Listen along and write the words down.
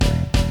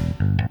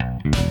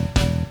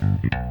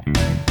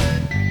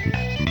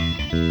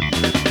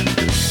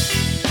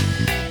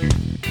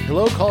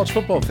Hello, college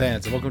football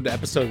fans, and welcome to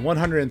episode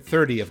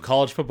 130 of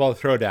College Football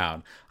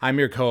Throwdown. I'm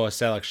your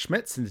co-host, Alex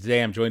Schmitz, and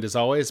today I'm joined, as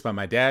always, by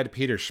my dad,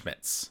 Peter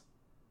Schmitz.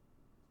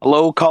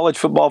 Hello, college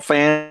football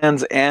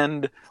fans,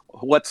 and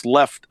what's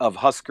left of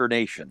Husker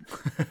Nation.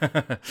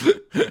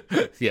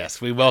 Yes,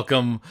 we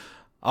welcome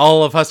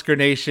all of Husker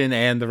Nation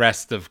and the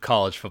rest of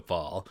college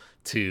football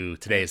to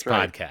today's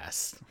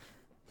podcast.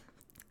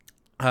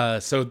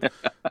 So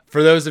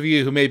for those of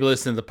you who may be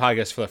listening to the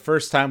podcast for the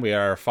first time, we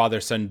are a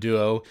father-son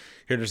duo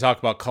here to talk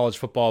about college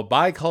football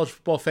by college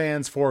football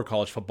fans for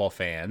college football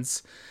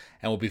fans.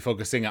 And we'll be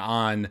focusing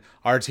on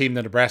our team,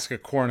 the Nebraska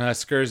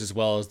Cornhuskers, as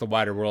well as the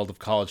wider world of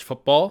college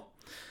football.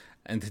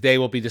 And today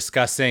we'll be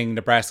discussing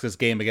Nebraska's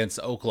game against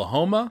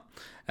Oklahoma,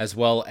 as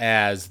well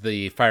as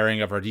the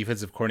firing of our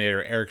defensive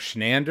coordinator, Eric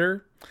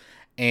Chinander,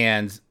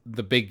 and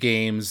the big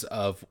games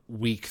of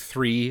week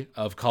 3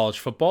 of college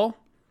football,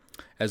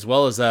 as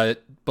well as a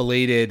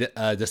belated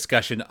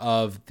discussion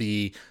of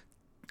the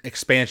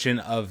expansion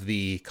of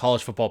the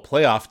college football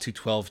playoff to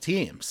 12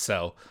 teams.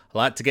 So a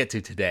lot to get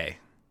to today.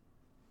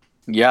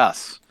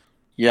 Yes.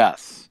 Yeah.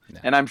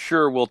 And I'm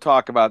sure we'll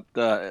talk about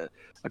a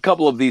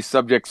couple of these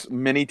subjects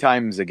many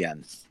times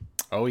again.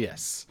 Oh,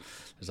 yes.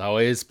 There's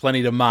always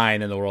plenty to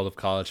mine in the world of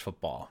college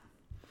football.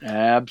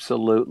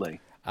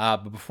 Absolutely.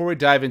 But before we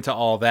dive into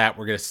all that,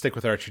 we're going to stick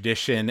with our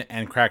tradition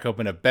and crack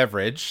open a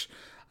beverage.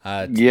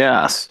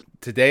 Yes.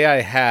 Today I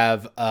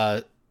have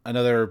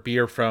another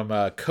beer from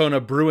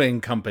Kona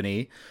Brewing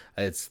Company.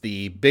 It's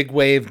the Big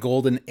Wave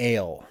Golden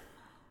Ale.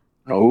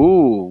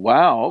 Oh,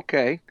 wow.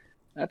 Okay.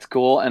 That's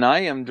cool. And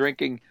I am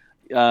drinking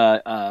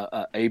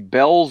a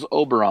Bell's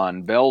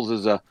Oberon. Bell's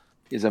is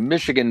a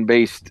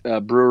Michigan-based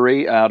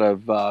brewery out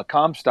of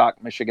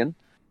Comstock, Michigan.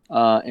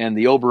 And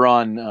the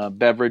Oberon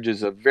beverage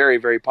is a very,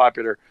 very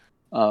popular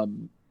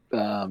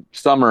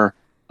summer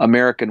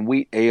American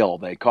wheat ale,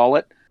 they call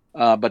it.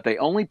 But they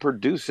only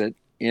produce it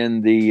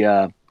in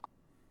the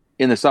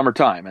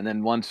summertime, and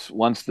then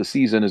once the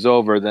season is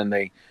over, then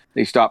they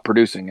stop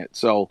producing it.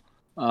 So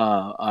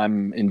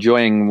I'm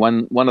enjoying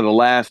one of the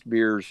last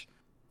beers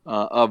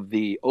of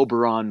the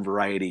Oberon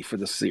variety for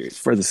the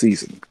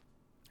season.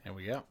 There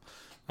we go.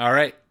 All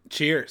right,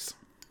 cheers.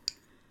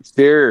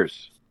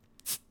 Cheers.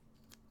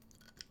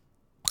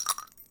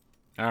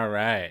 All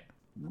right.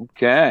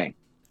 Okay.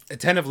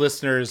 Attentive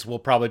listeners will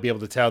probably be able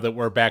to tell that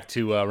we're back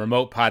to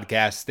remote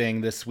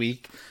podcasting this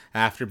week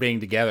after being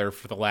together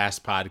for the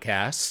last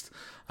podcast.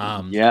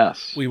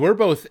 Yes. We were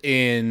both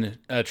in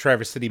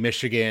Traverse City,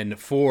 Michigan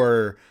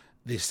for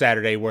the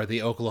Saturday where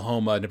the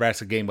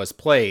Oklahoma-Nebraska game was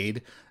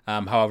played.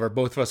 However,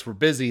 both of us were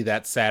busy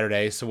that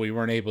Saturday, so we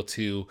weren't able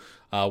to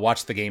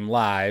watch the game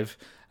live.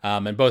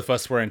 And both of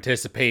us were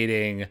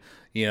anticipating,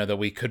 that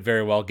we could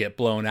very well get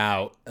blown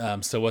out.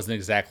 So it wasn't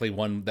exactly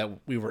one that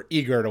we were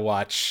eager to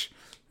watch,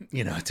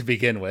 to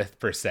begin with,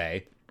 per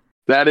se.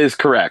 That is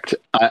correct.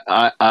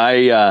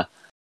 I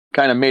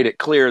kind of made it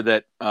clear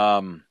that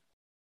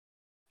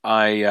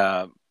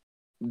I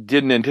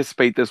didn't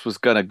anticipate this was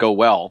going to go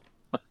well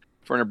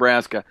for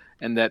Nebraska,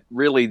 and that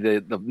really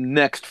the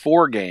next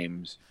 4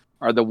 games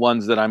are the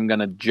ones that I'm going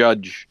to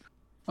judge,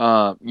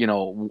 are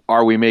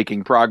we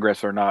making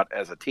progress or not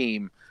as a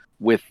team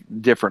with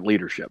different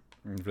leadership.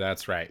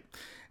 That's right.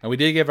 And we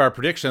did give our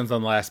predictions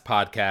on the last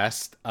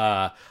podcast.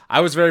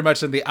 I was very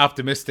much on the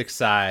optimistic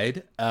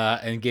side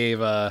and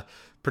gave a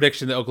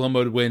prediction that Oklahoma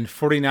would win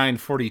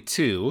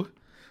 49-42,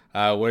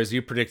 whereas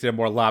you predicted a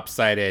more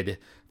lopsided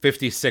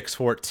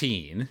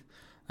 56-14.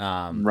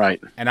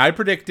 Right. And I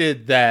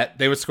predicted that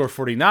they would score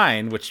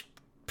 49, which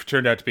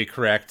turned out to be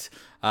correct.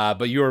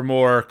 But you were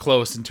more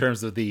close in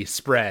terms of the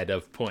spread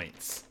of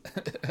points.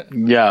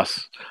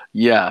 Yes.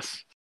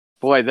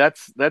 Boy,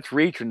 that's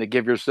reaching to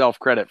give yourself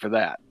credit for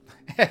that.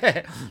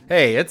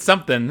 Hey, it's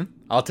something.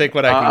 I'll take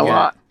what I can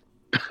get.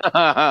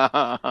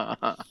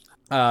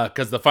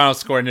 Because the final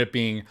score ended up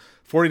being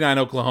 49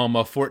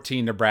 Oklahoma,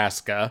 14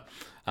 Nebraska.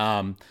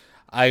 I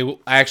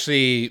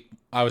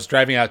was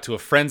driving out to a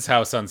friend's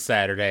house on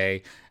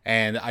Saturday,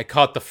 and I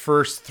caught the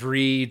first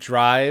 3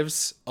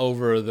 drives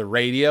over the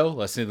radio,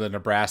 listening to the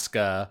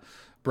Nebraska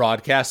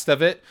broadcast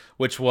of it,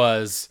 which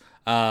was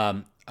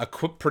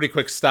pretty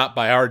quick stop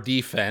by our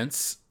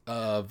defense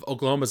of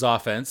Oklahoma's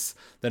offense,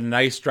 then a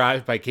nice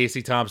drive by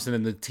Casey Thompson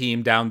and the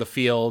team down the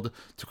field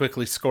to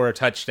quickly score a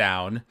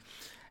touchdown.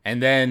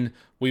 And then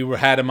we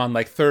had him on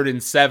like 3rd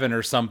and 7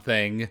 or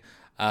something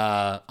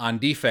on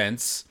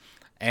defense,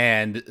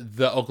 and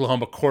the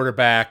Oklahoma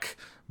quarterback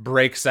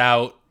breaks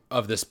out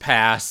of this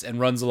pass and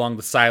runs along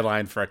the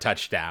sideline for a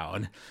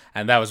touchdown.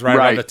 And that was right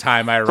around the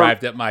time I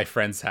arrived at my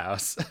friend's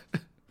house.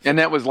 And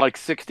that was like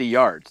 60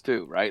 yards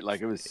too, right?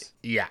 Like it was,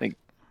 yeah.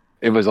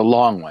 It was a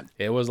long one.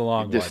 It was a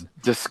long one.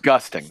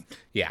 Disgusting.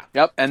 Yeah.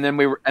 Yep. And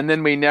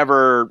then we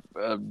never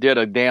did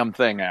a damn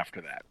thing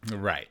after that.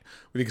 Right.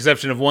 With the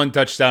exception of one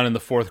touchdown in the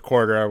 4th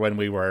quarter when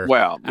we were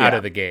out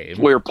of the game.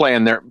 We were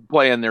playing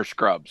their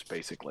scrubs,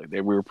 basically. We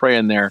were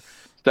playing their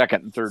 2nd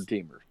and 3rd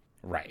teamers.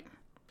 Right.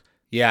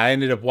 Yeah, I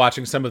ended up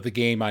watching some of the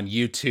game on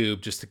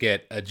YouTube just to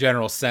get a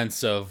general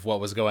sense of what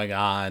was going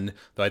on,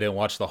 though I didn't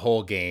watch the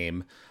whole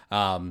game.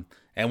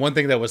 And one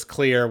thing that was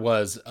clear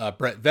was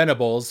Brent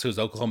Venables, who's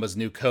Oklahoma's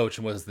new coach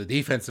and was the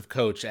defensive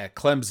coach at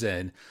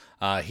Clemson.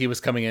 He was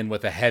coming in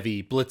with a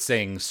heavy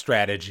blitzing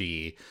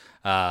strategy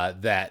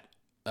that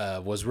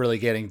was really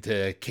getting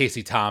to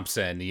Casey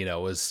Thompson.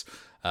 Was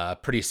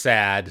pretty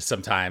sad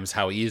sometimes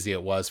how easy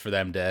it was for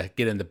them to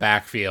get in the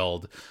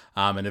backfield.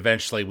 And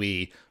eventually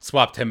we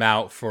swapped him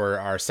out for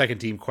our second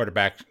team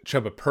quarterback,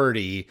 Chubba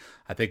Purdy,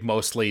 I think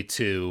mostly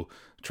to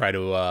try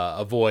to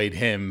avoid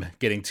him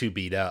getting too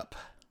beat up.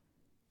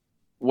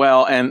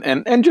 Well,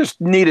 and just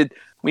we needed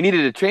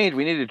to change.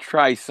 We needed to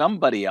try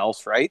somebody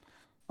else, right?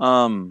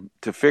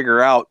 To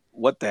figure out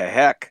what the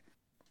heck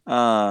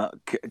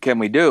can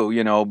we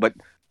do,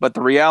 but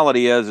the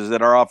reality is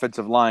that our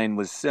offensive line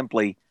was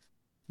simply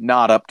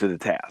not up to the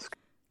task.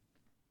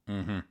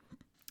 Mm-hmm.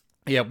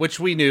 Yeah, which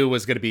we knew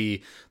was going to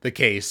be the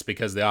case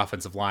because the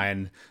offensive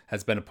line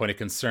has been a point of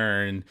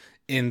concern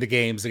in the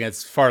games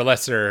against far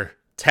lesser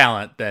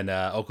talent than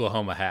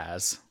Oklahoma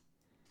has.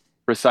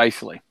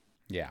 Precisely.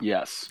 Yeah.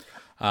 Yes.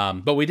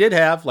 But we did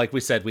have, like we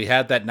said, we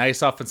had that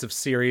nice offensive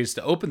series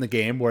to open the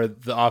game where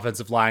the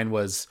offensive line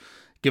was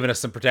giving us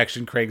some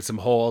protection, creating some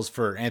holes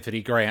for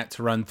Anthony Grant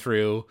to run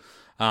through.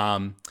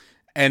 And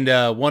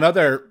one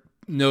other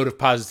note of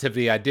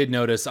positivity I did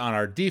notice on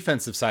our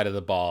defensive side of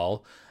the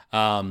ball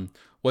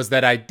was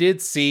that I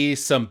did see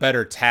some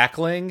better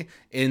tackling,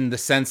 in the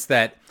sense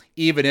that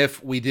even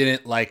if we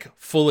didn't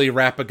fully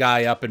wrap a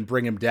guy up and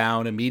bring him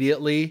down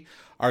immediately,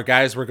 our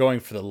guys were going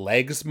for the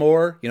legs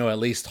more, at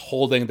least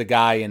holding the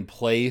guy in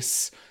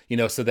place,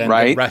 so then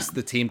the rest of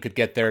the team could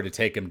get there to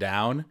take him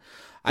down.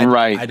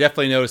 I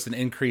definitely noticed an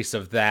increase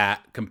of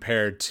that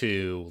compared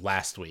to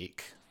last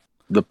week.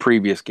 The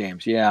previous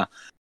games, yeah.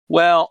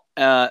 Well,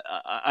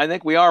 I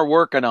think we are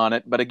working on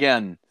it, but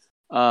again,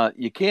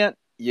 you can't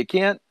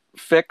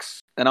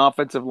fix an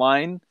offensive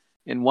line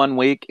in 1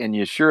 week, and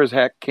you sure as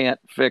heck can't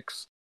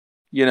fix,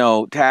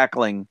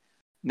 tackling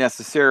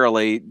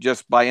necessarily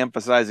just by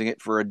emphasizing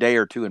it for a day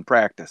or two in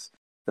practice.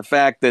 The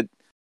fact that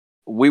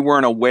we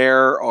weren't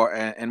aware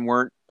and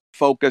weren't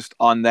focused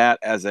on that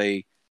as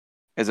a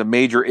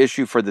major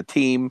issue for the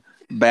team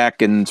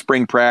back in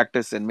spring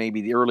practice and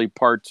maybe the early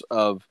parts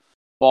of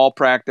fall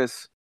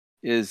practice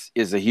is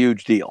a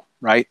huge deal,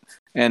 right?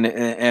 And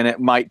it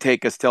might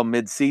take us till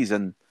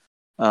mid-season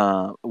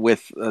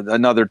with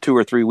another 2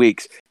 or 3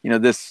 weeks.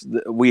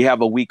 We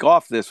have a week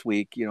off this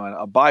week,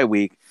 a bye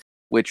week,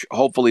 which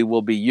hopefully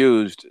will be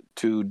used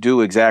to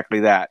do exactly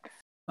that,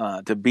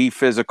 to be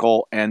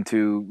physical and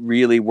to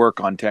really work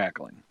on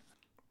tackling.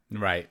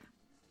 Right.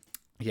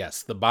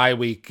 Yes, the bye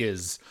week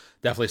is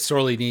definitely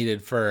sorely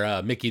needed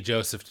for Mickey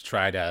Joseph to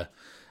try to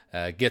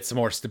get some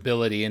more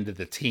stability into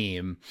the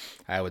team,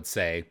 I would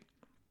say.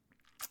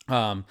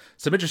 Some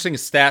interesting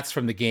stats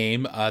from the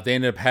game. They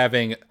ended up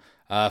having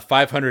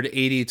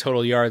 580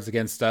 total yards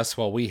against us,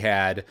 while we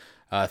had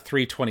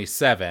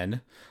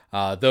 327.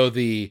 Though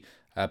the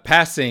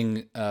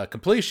passing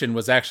completion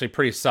was actually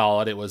pretty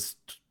solid. It was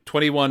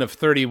 21 of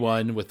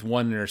 31 with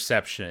 1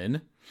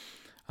 interception.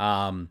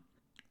 And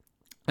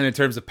in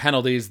terms of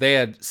penalties, they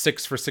had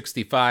 6 for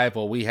 65,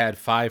 while we had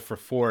 5 for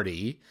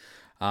 40.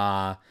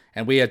 And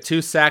we had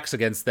 2 sacks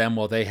against them,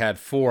 while they had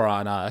 4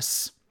 on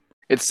us.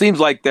 It seems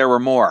like there were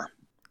more.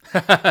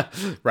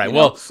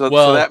 Right. So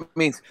that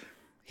means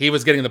he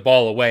was getting the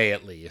ball away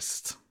at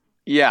least.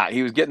 Yeah,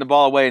 he was getting the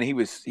ball away, and he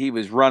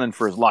was running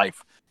for his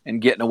life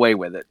and getting away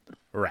with it.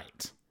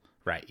 Right.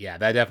 Yeah,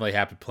 that definitely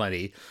happened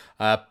plenty.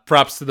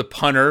 Props to the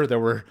punter. There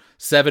were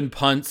 7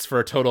 punts for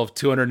a total of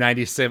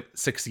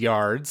 296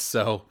 yards.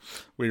 So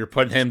we were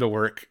putting him to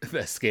work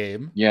this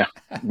game. Yeah.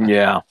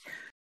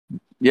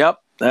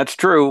 Yep, that's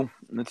true.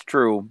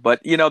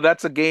 But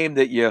that's a game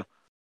that you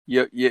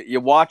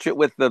watch it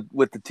with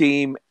the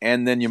team,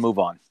 and then you move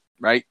on,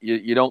 right?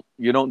 You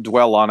don't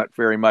dwell on it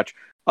very much,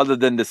 other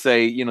than to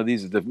say,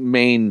 these are the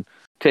main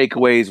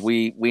takeaways.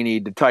 We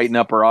need to tighten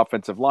up our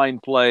offensive line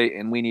play,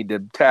 and we need to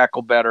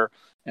tackle better,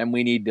 and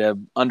we need to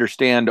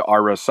understand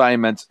our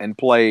assignments and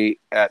play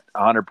at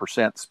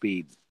 100%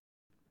 speed.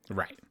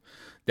 Right.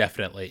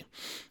 Definitely.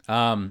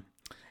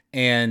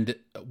 And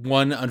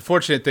one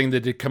unfortunate thing that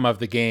did come of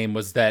the game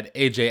was that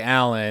A.J.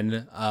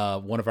 Allen,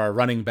 one of our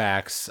running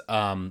backs,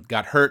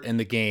 got hurt in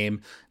the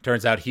game.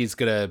 Turns out he's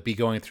going to be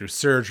going through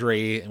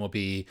surgery and will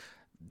be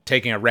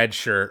taking a red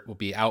shirt, will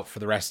be out for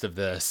the rest of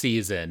the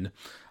season.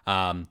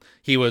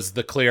 He was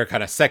the clear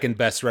kind of second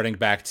best running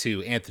back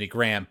to Anthony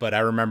Grant. But I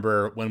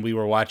remember when we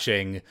were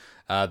watching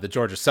the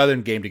Georgia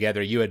Southern game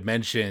together, you had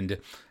mentioned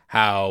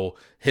how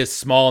his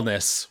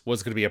smallness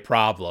was going to be a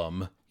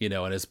problem,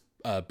 and his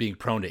being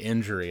prone to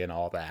injury and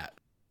all that.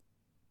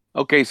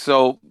 Okay,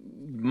 so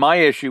my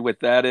issue with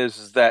that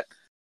is that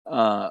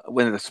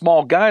when a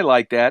small guy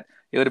like that,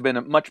 it would have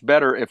been much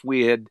better if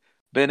we had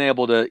been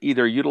able to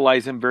either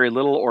utilize him very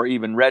little or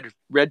even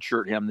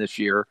redshirt him this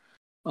year,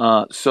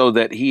 so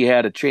that he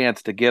had a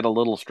chance to get a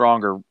little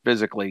stronger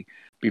physically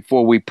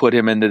before we put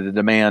him into the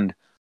demand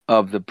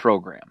of the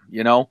program.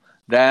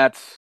 that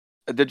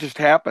just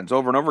happens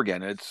over and over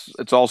again.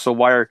 It's also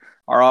why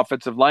our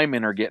offensive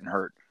linemen are getting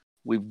hurt.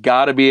 We've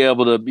got to be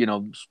able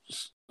to,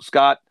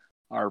 Scott,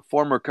 our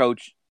former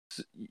coach,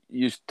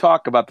 used to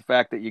talk about the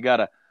fact that you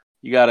gotta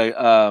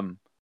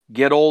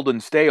get old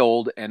and stay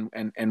old, and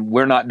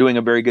we're not doing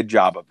a very good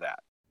job of that.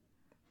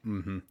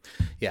 Mm-hmm.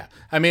 Yeah,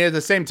 I mean, at the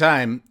same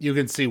time, you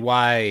can see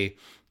why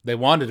they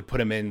wanted to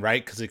put him in,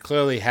 right? Because he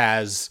clearly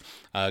has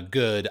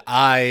good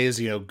eyes,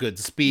 good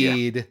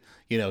speed.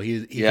 Yeah.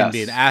 He yes. can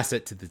be an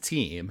asset to the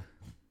team.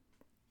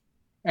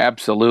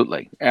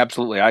 Absolutely,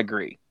 I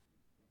agree.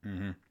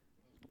 Mm-hmm.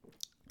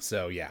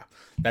 So yeah,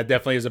 that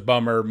definitely is a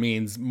bummer.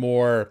 Means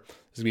there's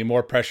gonna be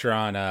more pressure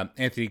on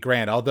Anthony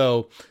Grant.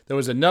 Although there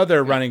was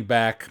another running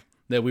back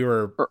that we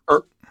were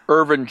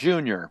Irvin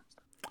Jr.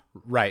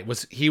 Right,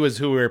 he was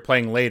who we were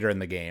playing later in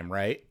the game,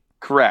 right?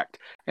 Correct,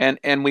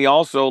 and we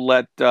also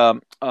let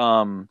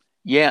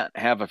Yant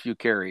have a few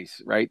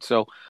carries, right?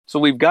 So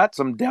we've got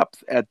some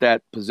depth at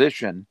that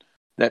position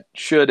that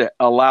should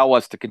allow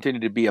us to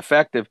continue to be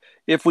effective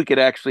if we could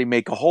actually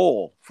make a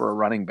hole for a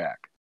running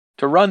back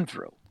to run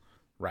through.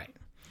 Right.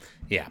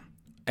 Yeah.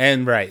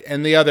 And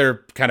the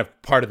other kind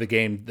of part of the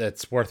game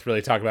that's worth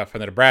really talking about from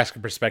the Nebraska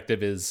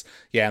perspective is,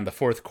 in the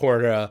fourth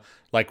quarter,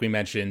 like we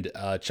mentioned,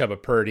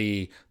 Chubba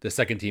Purdy, the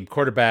second team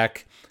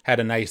quarterback, had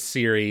a nice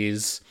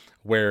series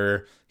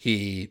where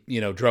he,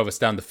 drove us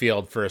down the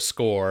field for a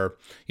score,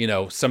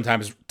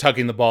 sometimes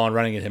tucking the ball and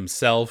running it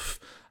himself.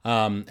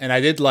 And I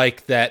did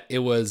like that it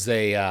was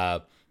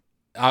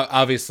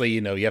obviously,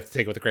 you have to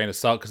take it with a grain of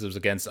salt because it was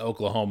against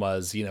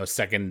Oklahoma's,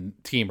 second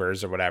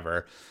teamers or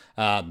whatever.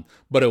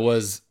 But it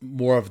was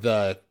more of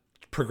the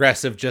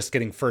progressive, just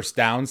getting first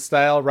down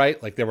style,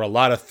 right? Like there were a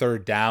lot of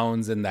third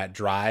downs in that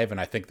drive,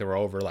 and I think there were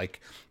over like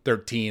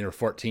 13 or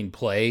 14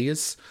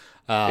 plays.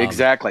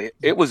 Exactly.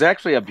 It was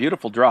actually a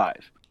beautiful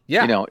drive.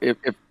 Yeah.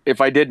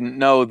 If I didn't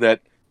know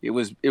that it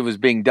was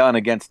being done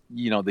against,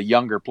 the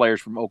younger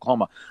players from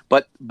Oklahoma,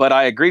 but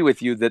I agree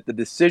with you that the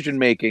decision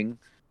making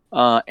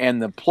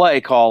and the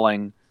play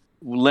calling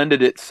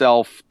lended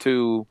itself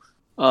to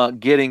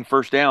getting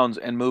first downs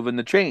and moving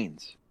the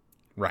chains.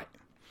 Right.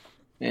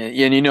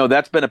 And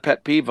that's been a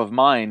pet peeve of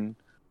mine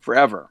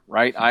forever,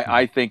 right?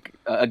 I think,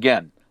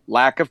 again,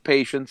 lack of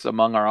patience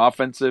among our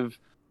offensive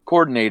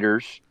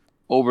coordinators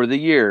over the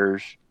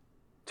years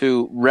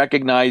to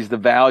recognize the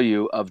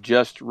value of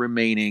just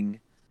remaining,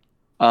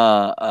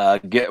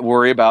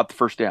 worry about the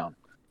first down.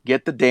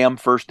 Get the damn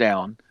first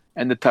down,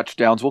 and the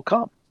touchdowns will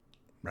come.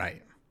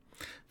 Right.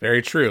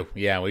 Very true.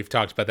 Yeah, we've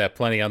talked about that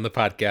plenty on the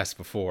podcast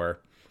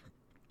before.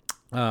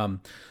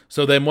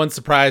 So then one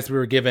surprise we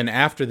were given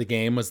after the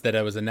game was that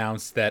it was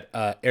announced that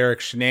Erik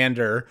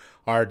Chinander,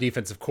 our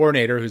defensive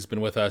coordinator, who's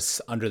been with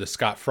us under the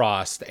Scott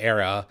Frost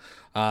era,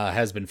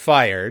 has been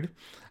fired.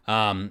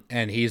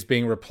 And he's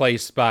being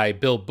replaced by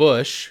Bill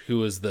Bush, who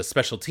was the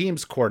special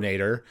teams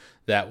coordinator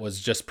that was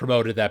just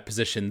promoted that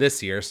position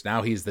this year. So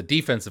now he's the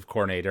defensive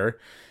coordinator.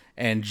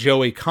 And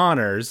Joey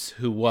Connors,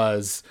 who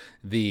was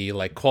the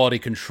quality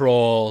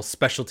control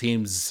special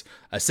teams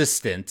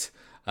assistant,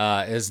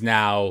 is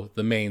now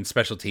the main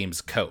special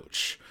teams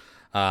coach.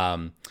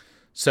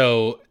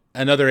 So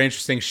another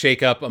interesting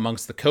shakeup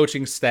amongst the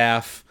coaching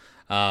staff.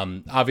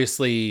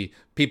 Obviously,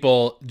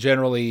 people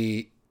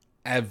generally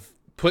have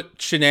put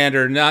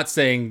Chinander, not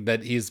saying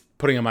that he's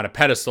putting him on a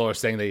pedestal or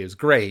saying that he was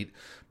great,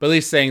 but at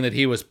least saying that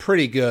he was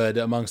pretty good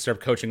amongst our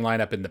coaching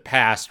lineup in the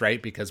past,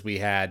 right? Because we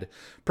had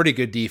pretty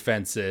good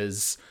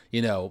defenses.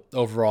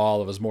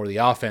 Overall, it was more the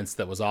offense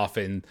that was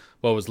often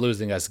what was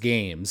losing us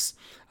games.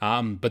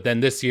 But then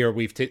this year,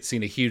 we've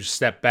seen a huge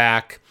step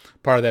back,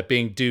 part of that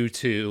being due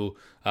to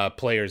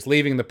players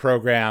leaving the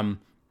program.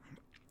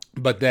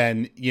 But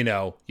then,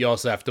 you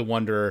also have to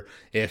wonder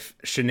if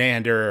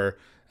Chinander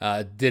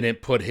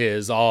didn't put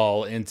his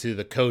all into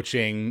the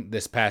coaching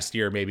this past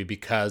year, maybe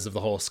because of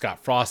the whole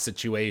Scott Frost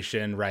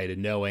situation, right?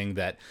 And knowing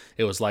that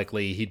it was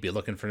likely he'd be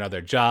looking for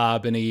another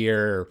job in a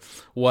year or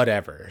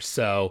whatever.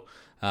 So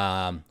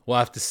we'll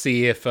have to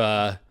see if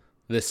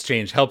this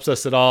change helps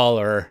us at all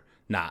or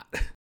not.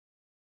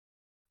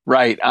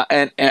 Right.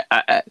 And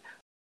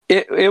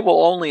it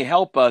will only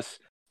help us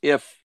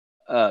if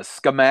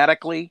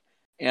schematically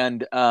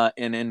and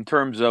in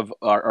terms of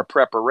our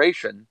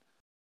preparation,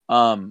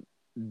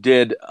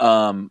 did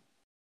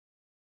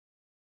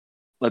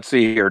let's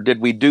see here,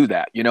 did we do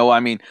that?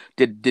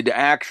 Did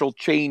actual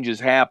changes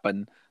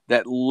happen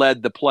that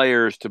led the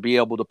players to be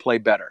able to play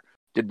better?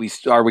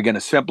 Are we going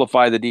to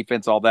simplify the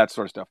defense, all that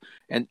sort of stuff?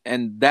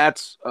 And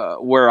that's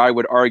where I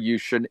would argue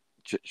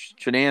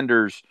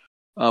Chinander's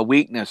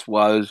weakness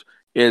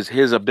is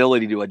his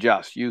ability to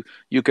adjust. You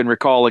can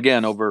recall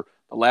again over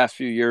the last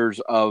few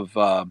years of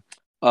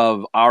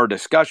our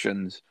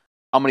discussions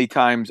how many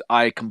times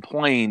I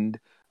complained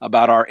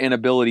about our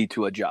inability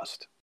to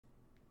adjust.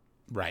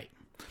 Right.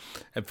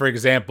 And for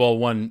example,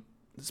 one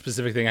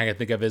specific thing I can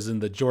think of is in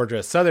the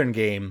Georgia Southern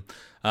game,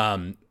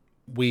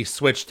 we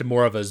switched to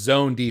more of a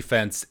zone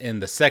defense in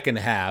the second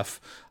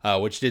half,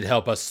 which did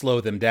help us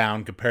slow them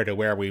down compared to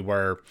where we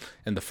were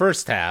in the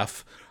first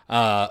half.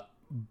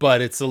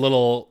 but it's a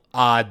little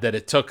odd that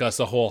it took us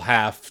a whole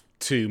half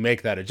to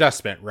make that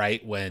adjustment,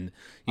 right? When,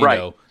 you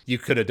know, you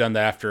could have done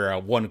that after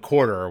one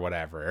quarter or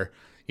whatever,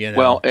 you know?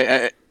 Well,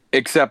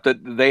 except that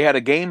they had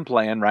a game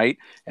plan, right?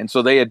 And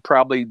so they had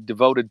probably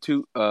devoted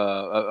to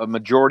a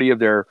majority of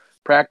their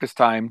practice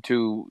time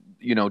to,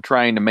 you know,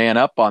 trying to man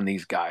up on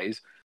these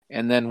guys.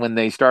 And then when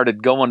they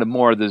started going to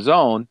more of the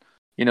zone,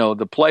 you know,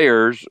 the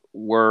players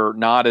were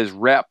not as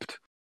repped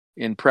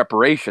in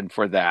preparation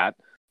for that,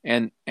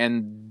 and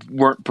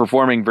weren't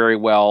performing very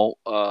well,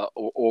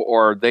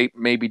 or they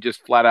maybe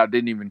just flat out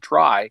didn't even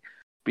try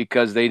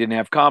because they didn't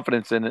have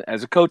confidence in it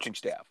as a coaching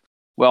staff.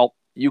 Well,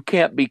 you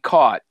can't be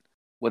caught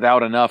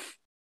without enough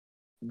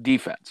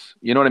defense.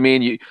 You know what I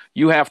mean?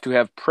 You have to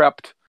have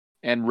prepped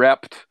and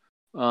repped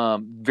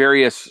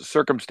various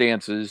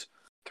circumstances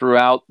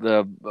throughout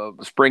the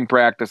spring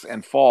practice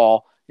and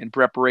fall in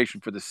preparation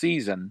for the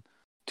season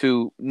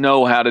to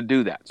know how to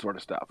do that sort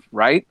of stuff,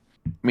 right?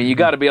 I mean, you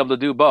got to be able to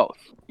do both.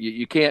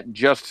 You can't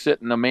just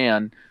sit in a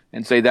man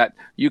and say that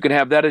you can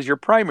have that as your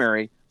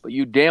primary, but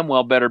you damn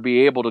well better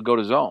be able to go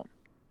to zone,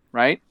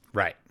 right?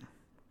 Right.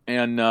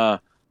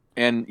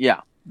 And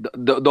yeah,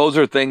 those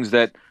are things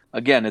that,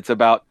 again, it's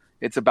about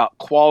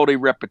quality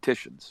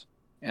repetitions.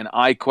 And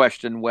I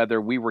question whether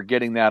we were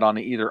getting that on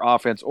either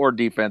offense or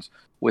defense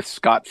with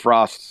Scott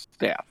Frost's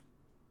staff.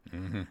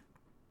 Mm-hmm.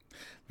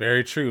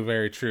 Very true.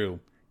 Very true.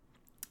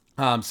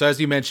 So as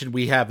you mentioned,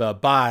 we have a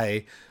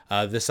bye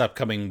this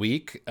upcoming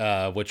week,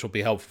 which will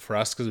be helpful for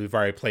us because we've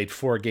already played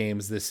 4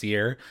 games this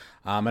year.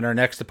 And our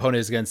next opponent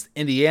is against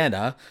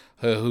Indiana,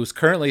 who's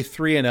currently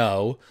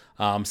 3-0.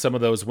 Some of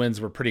those wins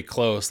were pretty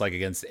close, like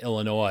against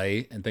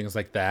Illinois and things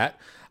like that.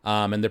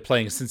 And they're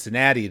playing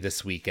Cincinnati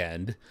this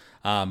weekend.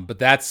 But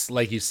that's,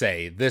 like you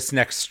say, this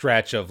next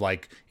stretch of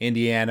like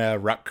Indiana,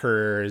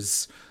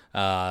 Rutgers,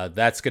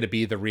 that's going to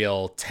be the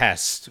real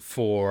test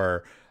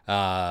for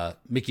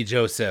Mickey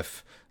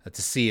Joseph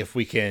to see if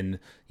we can,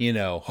 you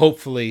know,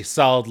 hopefully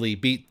solidly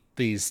beat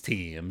these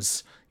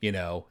teams, you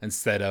know,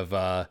 instead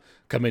of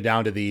coming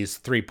down to these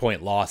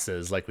 3-point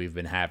losses like we've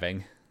been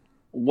having.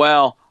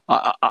 Well,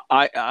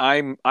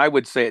 I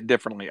would say it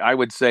differently. I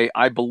would say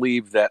I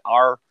believe that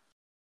our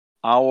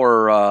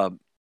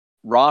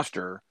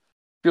roster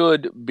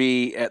should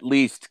be at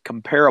least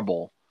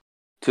comparable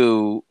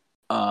to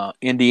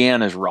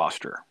Indiana's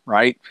roster,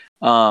 right?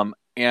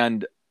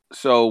 And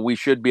so we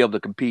should be able to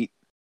compete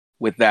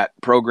with that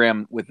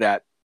program, with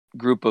that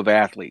group of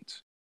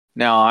athletes.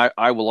 Now,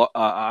 I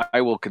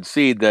will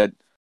concede that,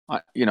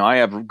 you know, I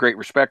have great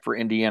respect for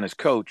Indiana's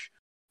coach,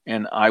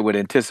 and I would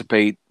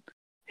anticipate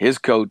his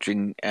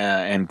coaching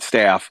and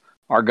staff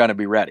are going to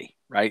be ready,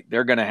 right?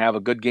 They're going to have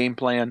a good game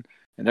plan,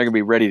 and they're going to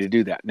be ready to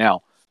do that.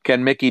 Now,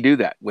 can Mickey do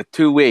that with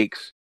 2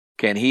 weeks?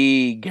 Can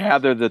he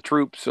gather the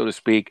troops, so to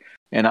speak,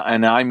 and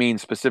I mean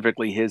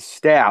specifically his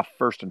staff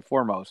first and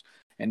foremost,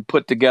 and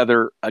put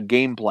together a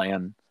game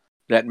plan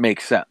that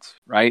makes sense,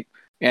 right?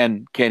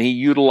 And can he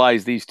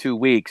utilize these 2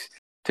 weeks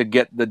to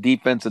get the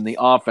defense and the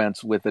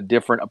offense with a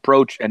different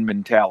approach and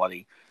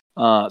mentality,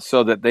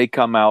 so that they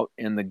come out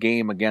in the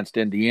game against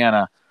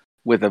Indiana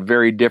with a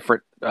very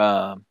different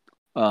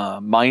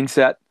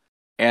mindset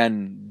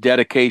and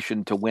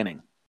dedication to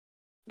winning?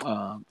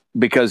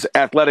 Because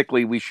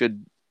athletically, we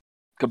should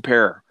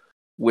compare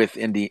with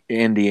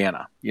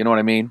Indiana. You know what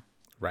I mean?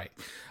 Right.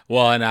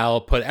 Well, and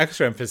I'll put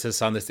extra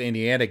emphasis on this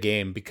Indiana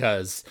game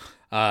because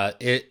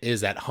it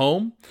is at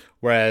home,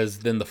 whereas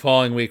then the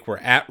following week we're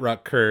at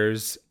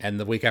Rutgers, and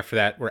the week after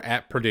that we're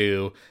at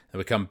Purdue, and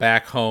we come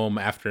back home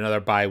after another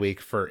bye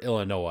week for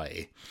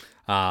Illinois.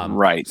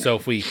 Right. So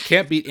if we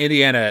can't beat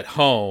Indiana at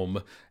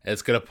home,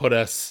 it's going to put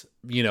us,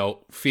 you know,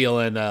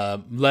 feeling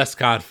less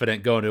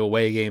confident going to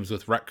away games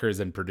with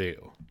Rutgers and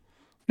Purdue.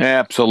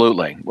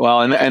 Absolutely.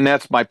 Well, and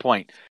that's my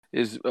point.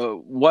 Is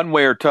one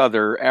way or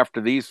t'other,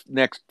 after these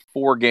next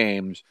 4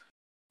 games,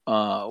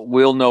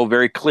 we'll know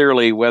very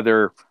clearly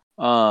whether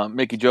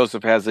Mickey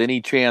Joseph has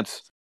any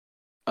chance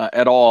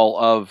at all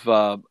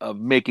of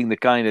making the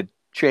kind of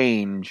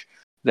change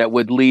that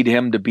would lead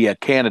him to be a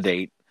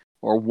candidate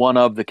or one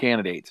of the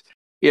candidates.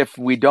 If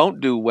we don't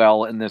do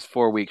well in this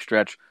 4-week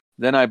stretch,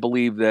 then I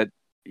believe that,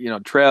 you know,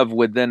 Trev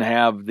would then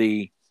have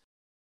the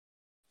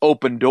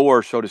open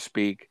door, so to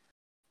speak,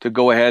 to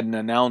go ahead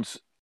and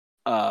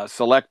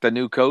select a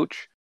new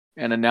coach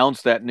and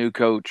announce that new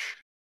coach,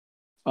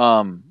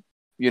 you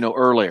know,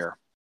 earlier,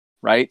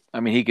 right? I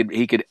mean,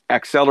 he could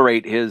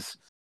accelerate his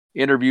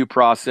interview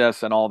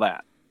process and all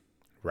that,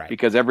 right?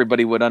 Because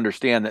everybody would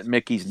understand that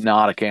Mickey's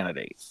not a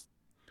candidate,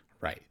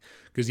 right?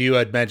 Because you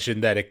had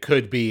mentioned that it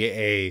could be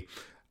a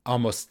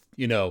almost,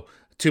 you know,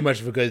 too much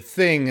of a good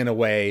thing in a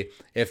way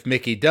if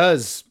Mickey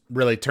does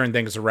really turn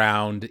things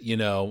around, you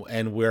know,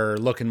 and we're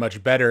looking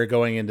much better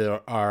going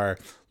into our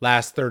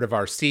last third of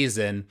our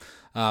season.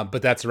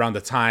 But that's around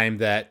the time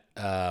that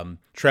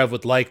Trev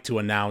would like to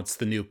announce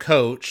the new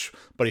coach,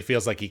 but he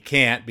feels like he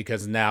can't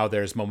because now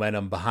there's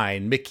momentum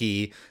behind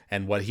Mickey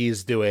and what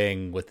he's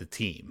doing with the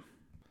team.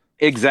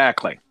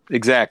 Exactly.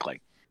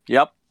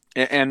 Yep.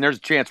 And there's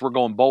a chance we're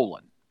going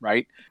bowling,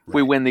 right? If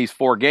we win these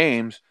 4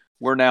 games,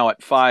 we're now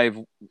at five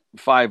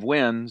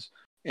wins,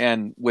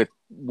 and with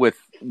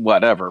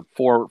whatever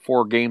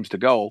four games to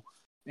go,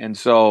 and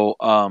so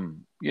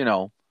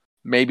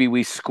maybe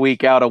we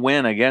squeak out a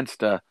win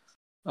against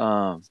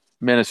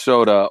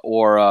Minnesota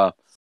or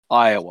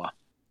Iowa.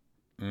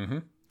 Mm-hmm.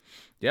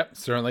 Yep,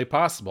 certainly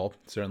possible.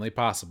 Certainly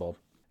possible.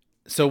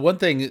 So one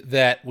thing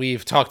that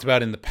we've talked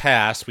about in the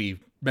past, we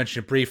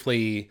mentioned it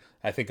briefly,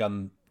 I think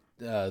on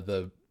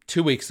the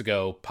 2 weeks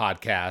ago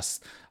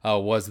podcast,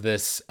 was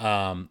this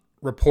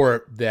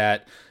report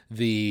that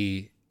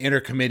the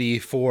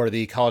intercommittee for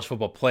the college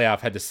football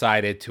playoff had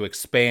decided to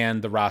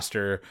expand the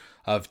roster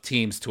of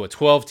teams to a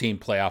 12-team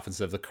playoff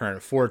instead of the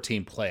current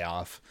 4-team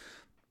playoff.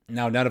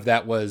 Now, none of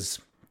that was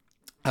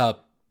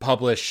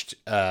published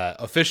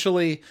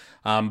officially,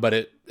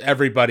 but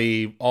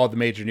everybody, all the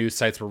major news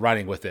sites were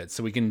running with it.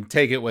 So we can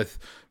take it with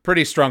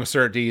pretty strong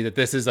certainty that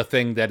this is a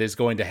thing that is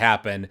going to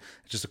happen.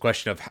 It's just a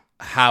question of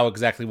how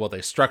exactly will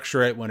they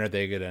structure it, when are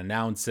they going to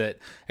announce it,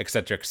 et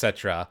cetera, et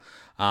cetera.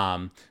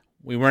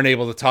 We weren't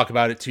able to talk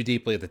about it too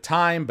deeply at the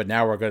time, but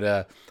now we're going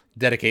to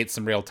dedicate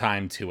some real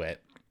time to it.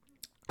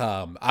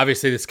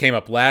 Obviously, this came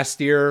up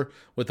last year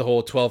with the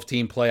whole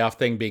 12-team playoff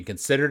thing being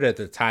considered. At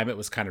the time, it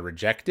was kind of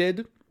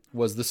rejected,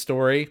 was the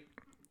story.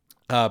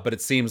 But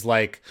it seems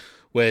like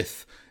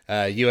with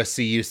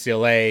USC,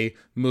 UCLA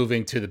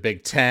moving to the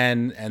Big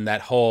Ten and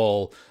that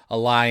whole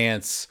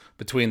alliance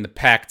between the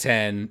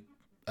Pac-10,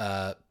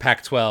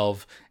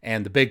 Pac-12,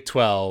 and the Big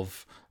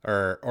 12,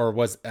 it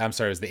was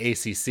the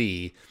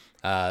ACC,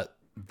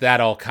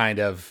 that all kind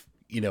of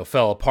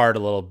fell apart a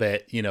little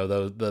bit.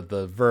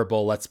 The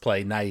verbal let's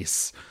play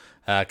nice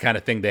kind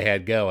of thing they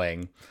had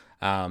going.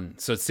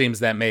 So it seems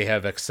that may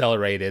have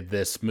accelerated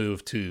this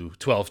move to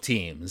 12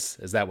 teams.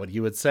 Is that what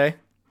you would say?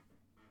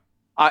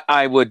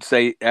 I would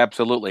say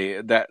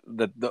absolutely that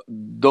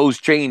those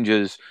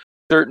changes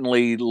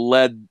certainly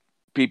led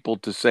people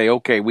to say,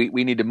 okay, we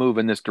need to move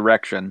in this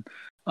direction,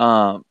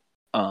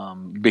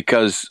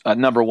 because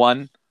number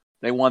one,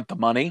 they want the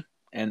money,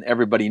 and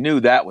everybody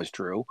knew that was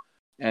true.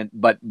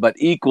 But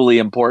equally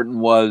important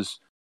was,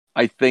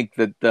 I think,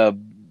 that the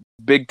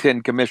Big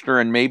Ten commissioner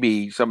and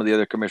maybe some of the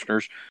other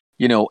commissioners,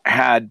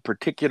 had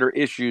particular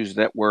issues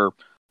that were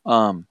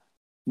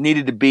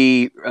needed to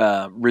be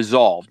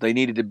resolved. They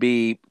needed to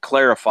be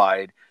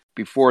clarified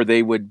before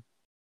they would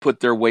put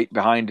their weight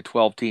behind a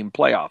 12-team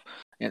playoff.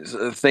 And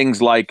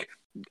things like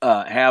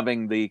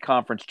having the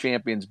conference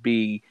champions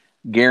be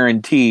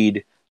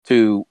guaranteed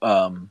to,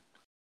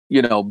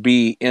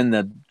 be in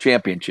the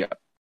championship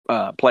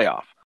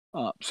playoff.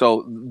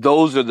 So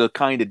those are the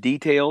kind of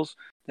details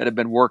that have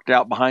been worked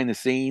out behind the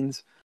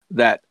scenes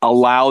that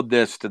allowed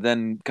this to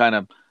then kind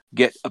of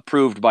get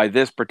approved by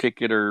this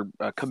particular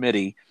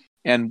committee,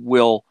 and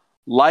will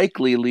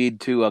likely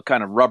lead to a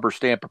kind of rubber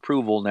stamp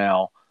approval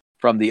now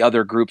from the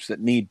other groups that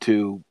need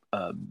to,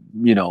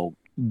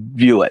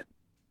 view it.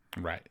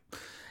 Right.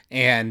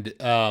 And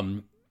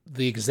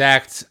the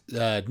exact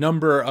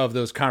number of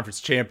those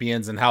conference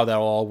champions and how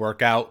that'll all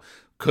work out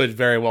could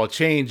very well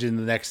change in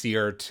the next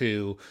year or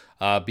two,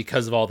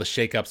 because of all the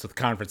shakeups with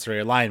conference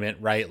realignment,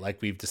 right?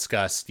 Like we've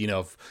discussed,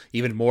 if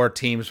even more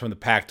teams from the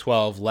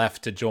Pac-12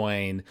 left to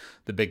join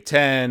the Big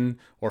Ten,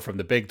 or from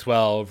the Big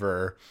 12,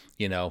 or,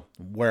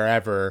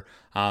 wherever,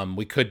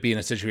 we could be in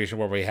a situation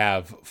where we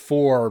have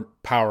 4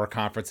 power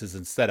conferences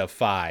instead of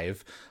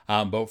 5.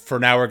 But for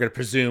now, we're going to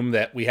presume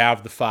that we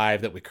have the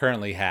 5 that we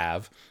currently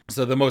have.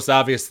 So the most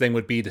obvious thing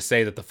would be to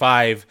say that the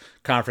 5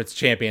 conference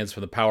champions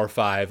from the Power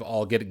 5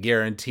 all get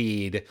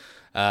guaranteed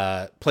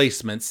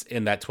placements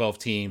in that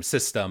 12-team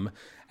system.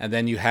 And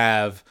then you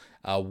have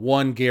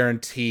one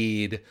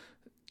guaranteed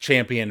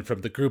champion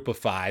from the group of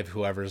 5,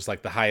 whoever's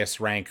like the highest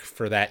rank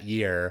for that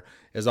year,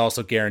 is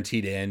also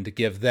guaranteed in, to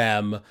give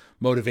them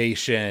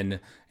motivation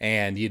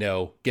and,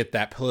 get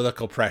that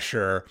political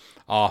pressure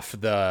off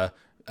the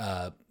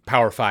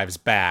Power 5's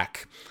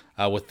back,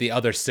 with the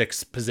other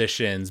 6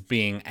 positions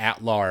being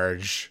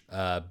at-large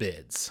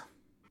bids.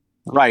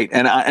 Right,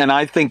 and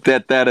I think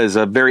that is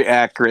a very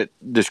accurate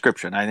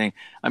description.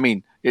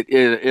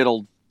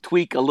 It'll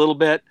tweak a little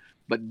bit,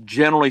 but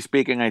generally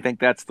speaking, I think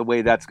that's the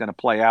way that's going to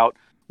play out,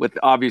 with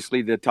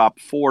obviously the top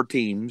 4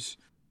 teams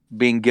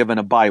being given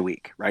a bye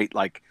week, right?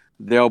 Like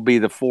there'll be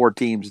the 4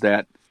 teams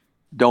that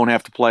don't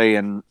have to play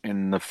in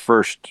the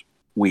first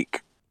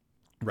week.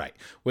 Right,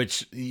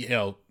 which,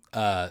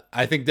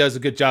 I think does a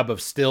good job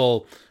of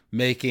still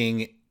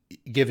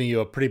giving you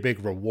a pretty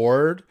big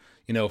reward,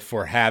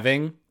 for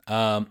having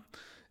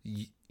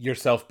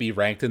yourself be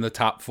ranked in the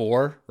top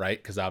 4,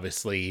 right? Because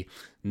obviously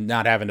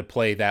not having to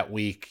play that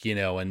week,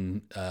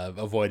 and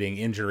avoiding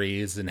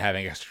injuries and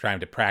having extra time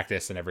to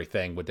practice and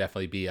everything would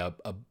definitely be a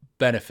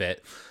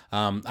benefit.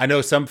 I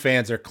know some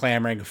fans are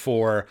clamoring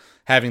for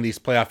having these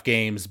playoff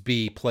games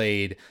be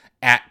played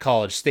at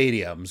college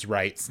stadiums,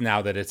 right?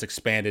 Now that it's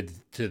expanded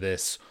to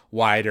this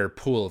wider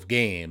pool of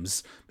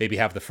games, maybe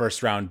have the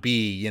first round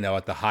be,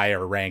 at the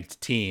higher ranked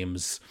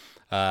teams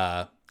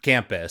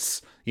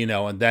campus,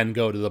 and then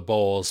go to the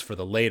bowls for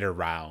the later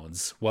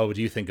rounds. What would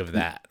you think of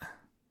that?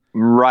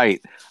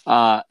 Right.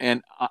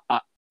 And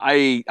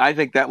I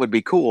think that would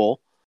be cool.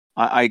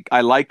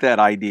 I like that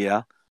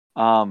idea,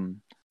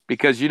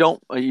 because you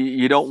don't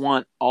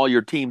want all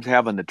your teams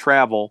having to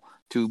travel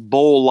to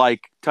bowl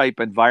like type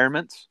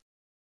environments,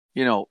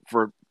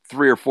 for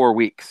 3 or 4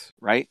 weeks,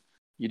 right?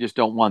 You just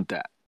don't want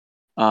that.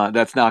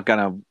 That's not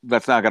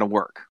gonna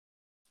work.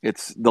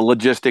 It's the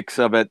logistics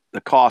of it,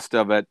 the cost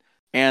of it,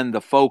 and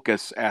the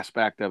focus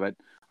aspect of it.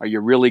 Are you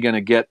really going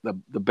to get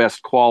the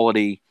best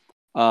quality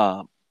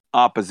uh,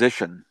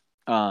 opposition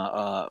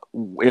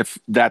if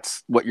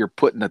that's what you're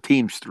putting the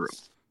teams through?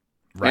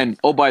 Right. And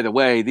oh, by the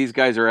way, these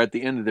guys are at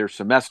the end of their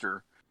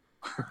semester,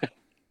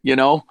 you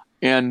know,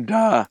 and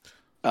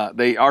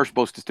they are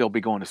supposed to still be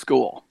going to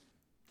school.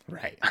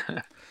 Right.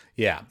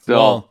 Yeah. So,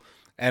 Well,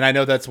 and I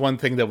know that's one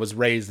thing that was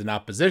raised in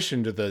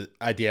opposition to the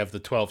idea of the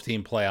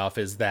 12-team playoff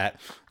is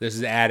that this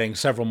is adding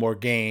several more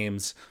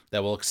games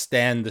that will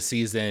extend the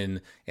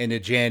season into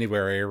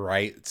January,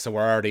 right? So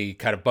we're already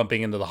kind of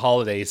bumping into the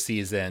holiday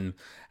season,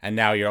 and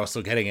now you're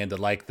also getting into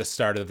like the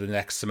start of the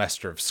next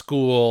semester of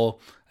school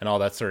and all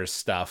that sort of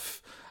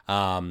stuff.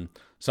 So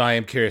I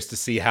am curious to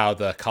see how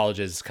the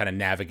colleges kind of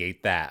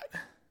navigate that.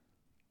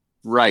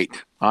 right.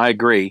 I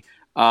agree.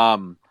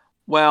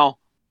 Well,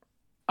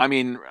 I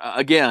mean,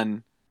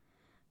 again,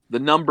 the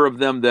number of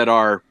them that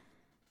are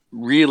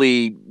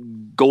really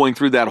going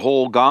through that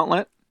whole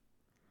gauntlet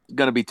is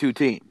going to be 2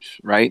 teams,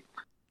 right?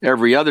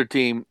 Every other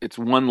team, it's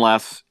one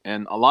less,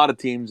 and a lot of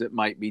teams it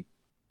might be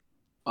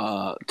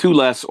 2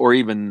 less, or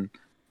even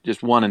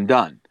just one and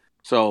done.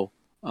 So,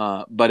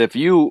 but if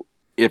you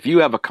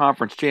have a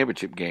conference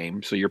championship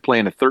game, so you're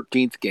playing a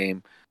 13th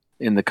game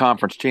in the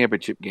conference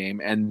championship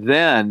game, and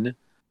then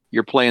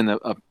you're playing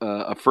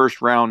a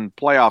first round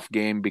playoff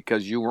game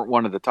because you weren't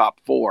one of the top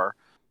four.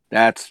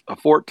 That's a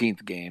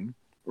 14th game,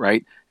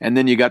 right? And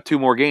then you got 2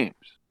 more games,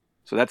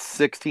 so that's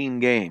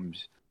 16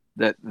 games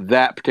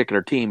that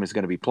particular team is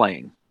going to be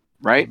playing,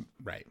 right?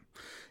 Right.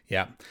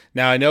 Yeah.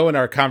 Now, I know in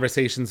our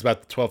conversations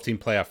about the 12-team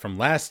playoff from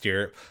last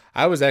year,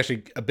 I was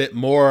actually a bit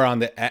more on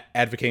the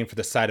advocating for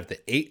the side of the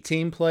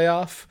 8-team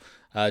playoff,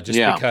 just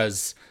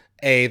because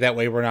A, that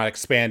way we're not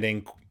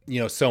expanding,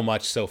 so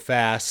much so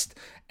fast,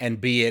 and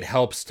B, it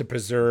helps to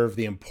preserve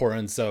the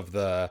importance of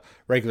the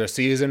regular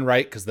season,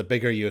 right? Because the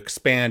bigger you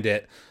expand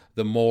it,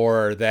 the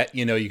more that,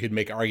 you could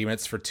make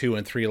arguments for 2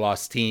 and 3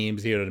 lost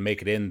teams, to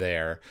make it in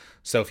there.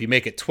 So if you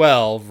make it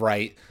 12,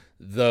 right,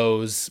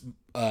 those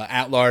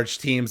at-large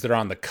teams that are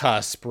on the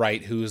cusp,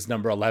 right, who's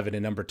number 11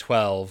 and number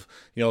 12,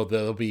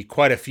 there'll be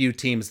quite a few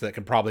teams that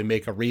can probably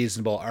make a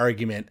reasonable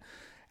argument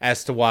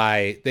as to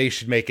why they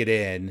should make it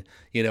in,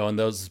 and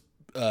those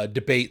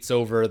debates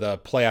over the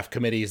playoff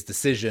committee's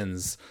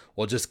decisions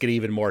will just get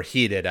even more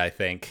heated, I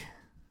think.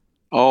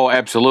 Oh,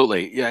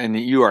 absolutely. Yeah, and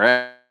you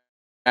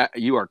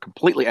are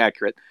completely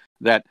accurate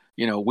that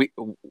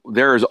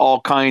there's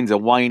all kinds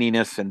of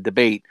whininess and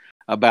debate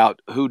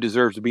about who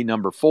deserves to be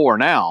number 4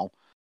 now.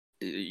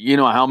 You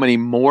know how many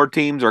more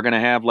teams are going to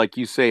have, like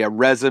you say, a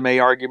resume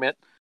argument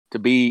to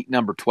be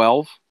number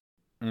 12?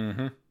 Mm-hmm.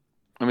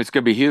 I mean, it's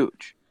going to be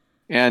huge.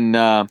 And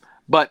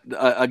but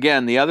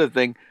again, the other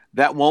thing,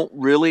 that won't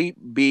really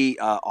be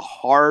a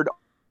hard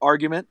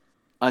argument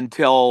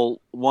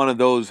until one of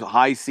those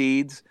high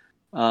seeds,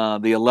 the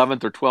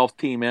 11th or 12th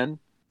team in,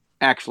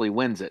 actually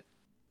wins it.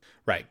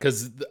 Right,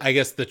 because I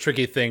guess the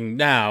tricky thing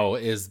now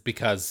is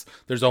because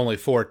there's only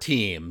 4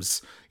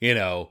 teams,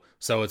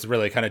 so it's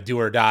really kind of do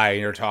or die,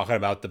 and you're talking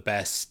about the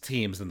best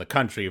teams in the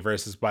country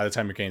versus by the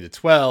time you're getting to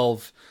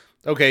 12,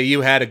 okay, you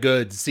had a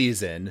good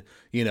season,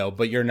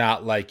 but you're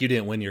not like, you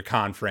didn't win your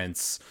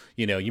conference,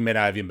 you may not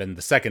have even been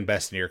the second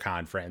best in your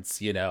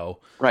conference,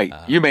 Right.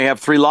 You may have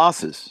 3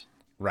 losses.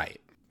 Right.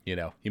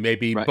 You may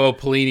be Right. Bo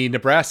Pelini,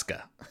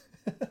 Nebraska.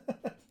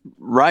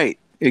 Right.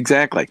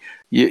 Exactly.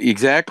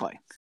 Exactly.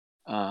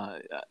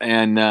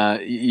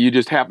 And you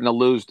just happen to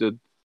lose to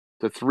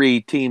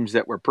 3 teams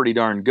that were pretty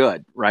darn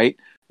good, right?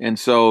 And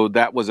so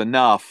that was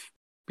enough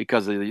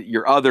because of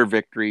your other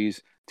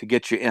victories to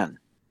get you in.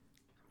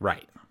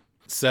 Right.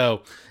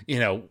 So,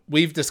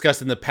 we've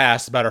discussed in the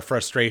past about our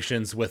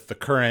frustrations with the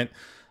current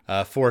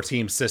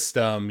 4-team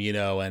system,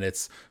 and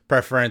its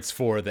preference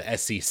for the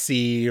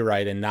SEC,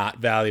 right, and not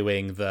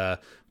valuing the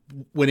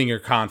winning your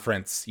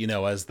conference,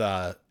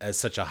 as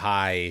such a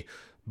high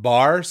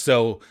bar.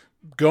 So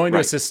going to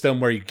a system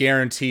where you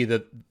guarantee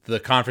that the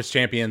conference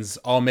champions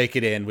all make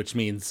it in, which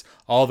means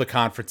all the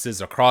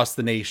conferences across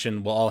the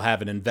nation will all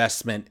have an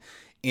investment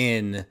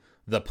in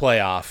the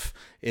playoff,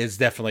 is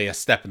definitely a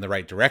step in the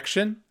right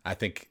direction. I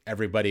think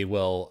everybody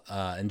will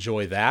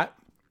enjoy that.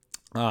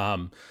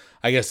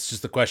 I guess it's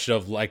just a question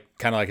of like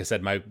I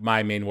said,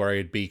 my main worry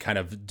would be kind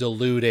of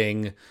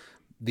diluting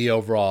the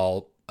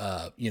overall,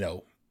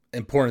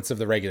 importance of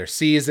the regular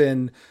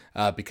season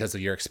because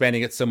of you're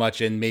expanding it so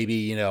much, and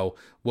maybe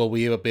will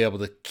we be able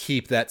to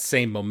keep that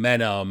same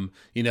momentum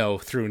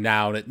through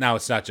now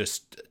it's not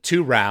just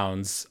 2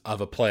 rounds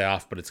of a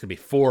playoff, but it's gonna be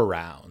 4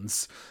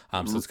 rounds,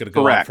 so it's gonna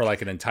go on for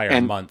like an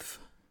entire month,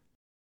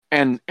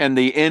 and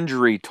the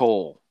injury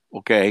toll,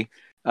 okay,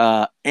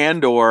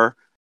 and or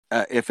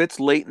if it's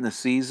late in the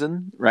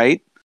season,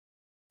 right,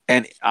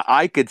 And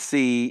I could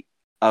see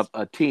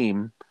a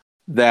team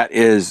that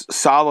is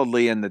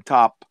solidly in the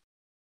top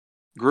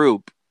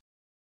group,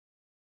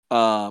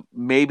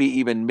 maybe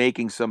even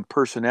making some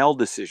personnel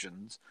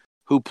decisions,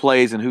 who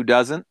plays and who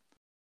doesn't,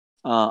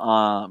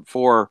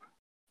 for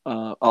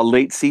a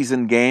late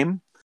season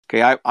game.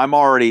 Okay, I'm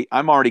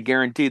already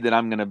guaranteed that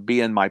I'm going to be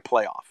in my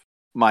playoff,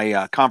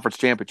 my conference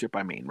championship.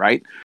 I mean,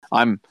 right?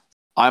 I'm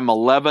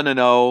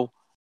 11-0,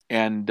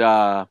 and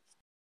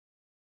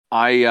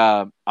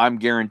I'm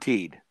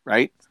guaranteed,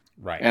 right?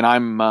 Right. And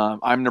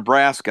I'm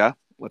Nebraska.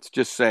 Let's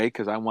just say,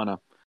 because I want to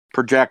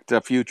project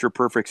a future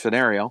perfect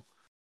scenario.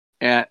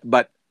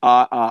 But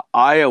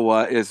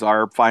Iowa is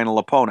our final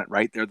opponent,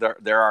 right?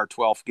 They're our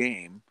 12th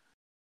game.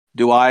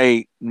 Do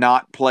I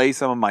not play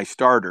some of my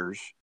starters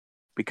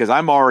because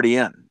I'm already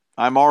in?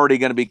 I'm already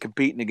going to be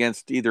competing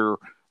against either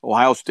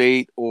Ohio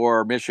State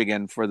or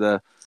Michigan for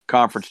the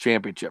conference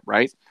championship,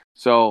 right?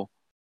 So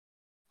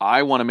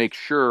I want to make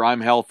sure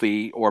I'm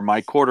healthy or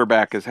my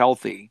quarterback is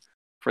healthy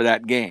for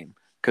that game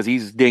because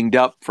he's dinged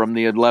up from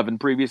the 11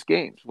 previous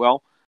games.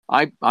 Well,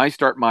 I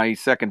start my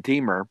second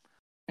teamer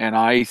and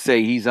I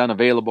say he's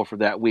unavailable for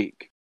that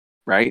week,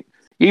 right?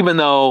 Even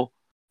though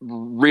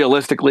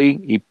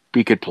realistically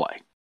he could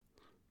play.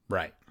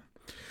 Right.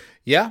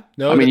 Yeah.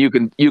 No. I mean,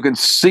 you can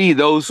see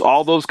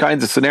all those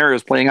kinds of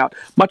scenarios playing out,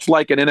 much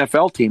like an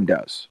NFL team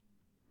does.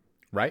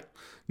 Right.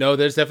 No,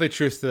 there's definitely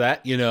truth to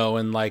that,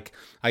 and like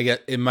I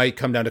get it might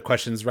come down to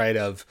questions, right,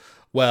 of,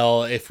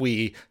 well, if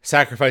we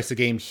sacrifice the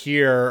game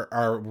here,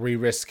 are we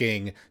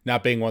risking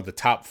not being one of the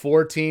top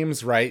 4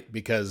 teams, right?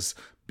 Because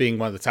being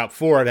one of the top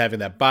 4 and having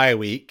that bye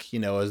week,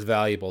 is a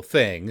valuable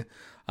thing.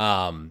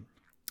 But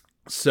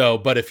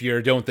if you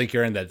don't think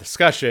you're in that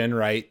discussion,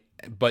 right,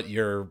 but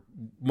you're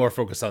more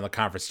focused on the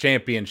conference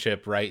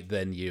championship, right,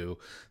 then you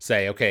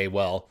say, okay,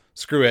 well,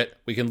 screw it.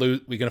 We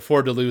can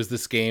afford to lose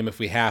this game if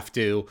we have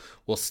to.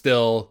 We'll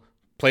still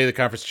play the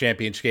conference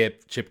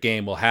championship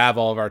game. We'll have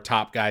all of our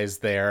top guys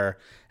there.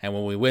 And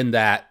when we win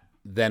that,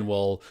 then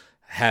we'll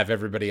have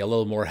everybody a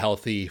little more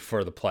healthy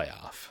for the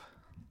playoff.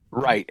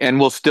 Right. And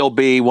we'll still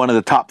be one of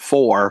the top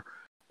 4,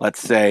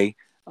 let's say,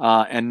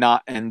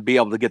 and be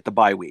able to get the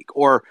bye week.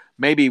 Or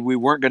maybe we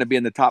weren't going to be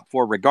in the top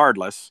 4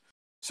 regardless.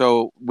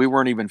 So we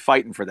weren't even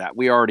fighting for that.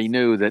 We already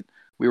knew that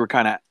we were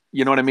kind of,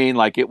 you know what I mean?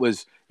 Like it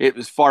was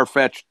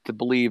far-fetched to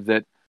believe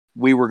that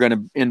we were going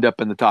to end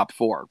up in the top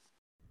 4.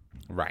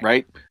 Right.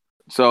 Right.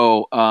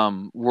 So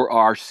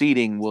our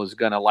seeding was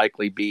going to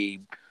likely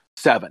be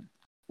 7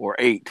 or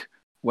 8.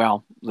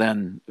 Well,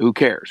 then who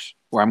cares?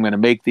 Where I'm going to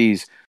make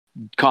these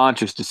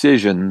conscious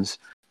decisions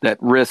that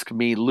risk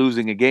me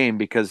losing a game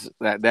because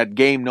that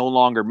game no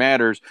longer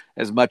matters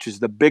as much as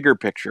the bigger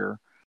picture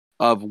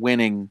of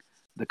winning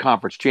the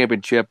conference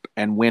championship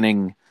and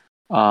winning,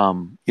 you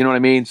know what I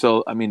mean?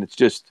 So, I mean, it's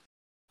just,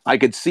 I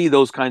could see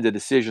those kinds of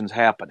decisions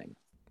happening.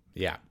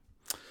 Yeah,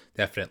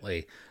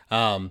 definitely.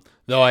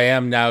 Though I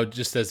am now,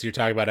 just as you're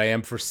talking about, I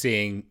am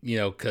foreseeing,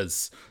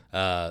 because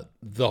the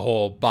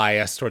whole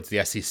bias towards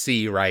the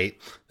SEC, right,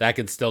 that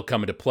can still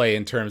come into play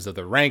in terms of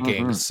the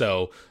rankings. Mm-hmm.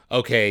 So,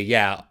 okay,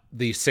 yeah,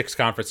 the 6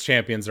 conference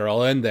champions are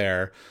all in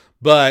there,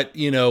 but,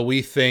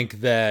 we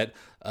think that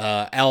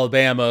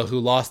Alabama, who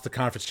lost the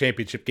conference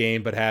championship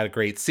game but had a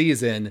great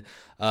season,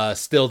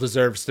 still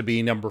deserves to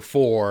be number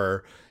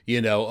 4,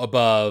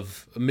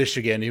 above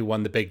Michigan, who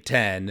won the Big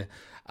Ten.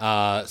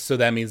 So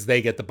that means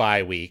they get the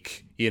bye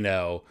week, even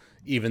though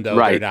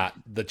they're not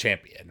the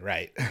champion,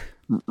 right?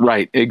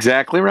 Right,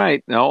 exactly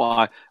right.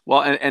 No,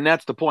 well, and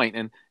that's the point.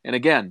 And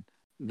again,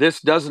 this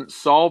doesn't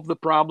solve the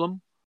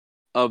problem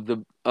of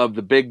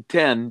the Big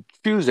Ten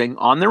choosing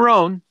on their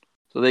own.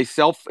 So they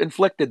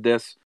self-inflicted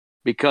this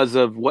because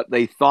of what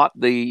they thought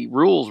the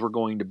rules were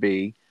going to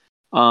be,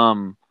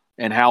 and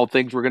how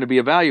things were going to be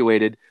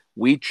evaluated.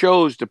 We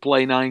chose to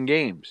play 9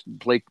 games,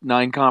 play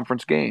 9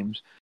 conference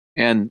games.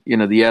 And,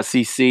 the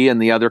SEC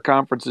and the other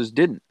conferences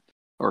didn't,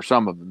 or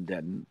some of them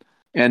didn't.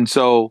 And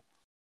so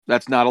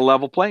that's not a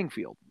level playing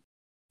field.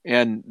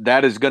 And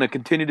that is going to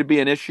continue to be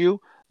an issue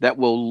that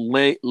will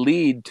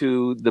lead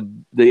to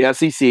the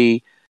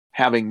SEC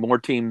having more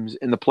teams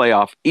in the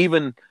playoff,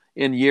 even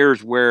in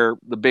years where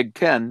the Big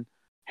Ten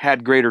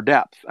had greater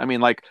depth. I mean,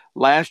 like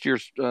last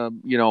year's,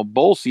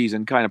 bowl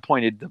season kind of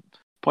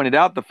pointed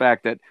out the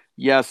fact that,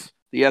 yes,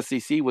 the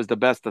SEC was the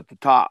best at the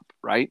top,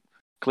 right?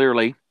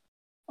 Clearly.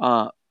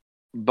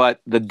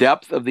 But the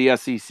depth of the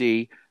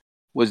SEC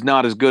was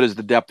not as good as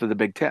the depth of the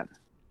Big Ten.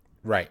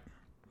 Right.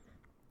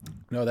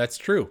 No, that's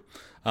true.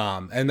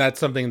 And that's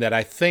something that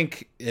I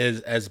think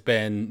has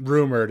been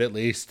rumored, at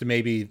least.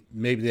 Maybe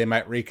they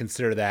might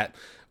reconsider that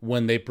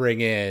when they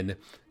bring in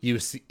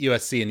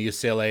USC and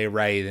UCLA,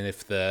 right? And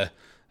if the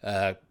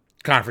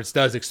conference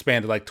does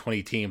expand to like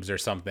 20 teams or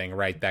something,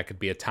 right, that could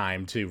be a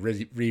time to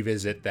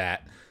revisit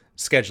that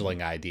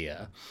scheduling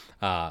idea.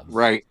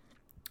 Right.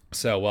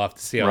 So we'll have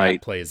to see how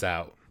that plays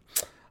out.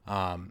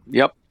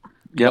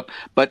 Yep.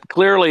 But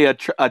clearly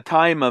a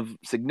time of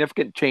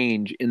significant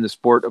change in the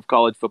sport of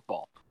college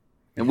football.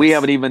 And we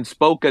haven't even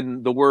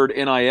spoken the word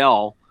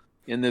NIL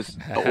in this,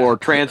 or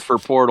transfer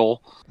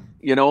portal,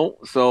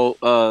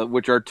 so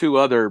which are two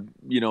other,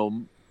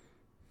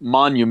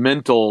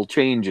 monumental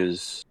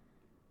changes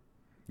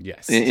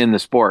Yes. in the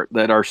sport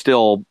that are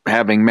still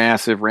having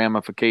massive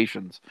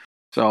ramifications.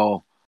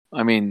 So,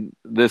 I mean,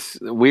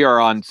 we are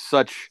on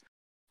such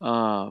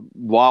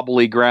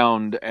wobbly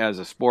ground as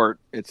a sport.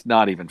 It's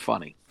not even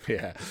funny.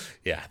 Yeah,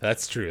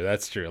 that's true.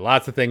 That's true.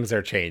 Lots of things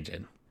are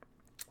changing.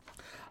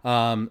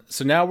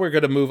 So now we're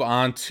going to move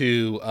on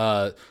to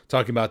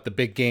talking about the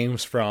big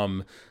games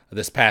from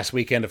this past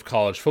weekend of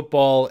college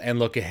football and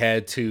look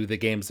ahead to the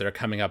games that are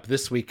coming up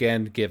this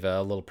weekend, give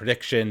a little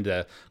prediction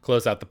to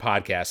close out the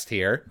podcast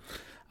here.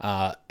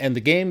 And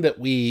the game that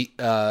we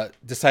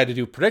decided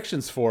to do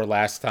predictions for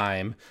last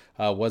time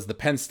was the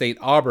Penn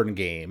State-Auburn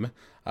game,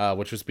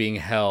 which was being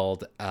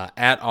held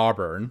at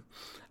Auburn.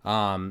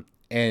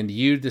 And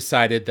you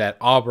decided that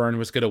Auburn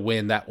was going to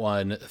win that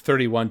one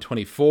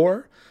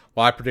 31-24.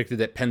 Well, I predicted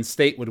that Penn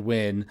State would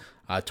win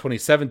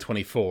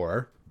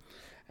 27-24.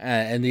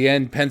 In the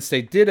end, Penn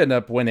State did end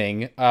up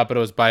winning, but it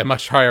was by a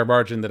much higher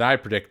margin than I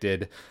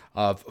predicted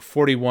of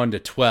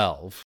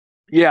 41-12.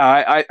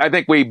 Yeah, I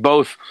think we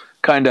both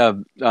kind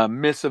of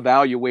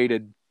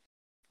misevaluated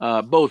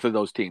both of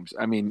those teams.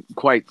 I mean,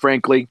 quite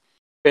frankly,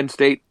 Penn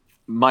State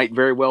might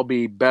very well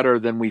be better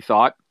than we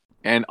thought,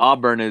 and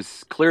Auburn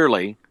is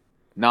clearly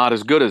not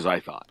as good as I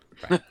thought.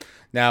 Right.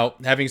 Now,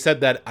 having said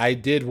that, I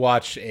did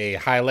watch a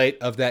highlight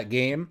of that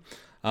game,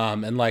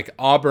 and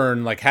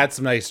Auburn had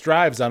some nice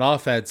drives on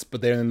offense,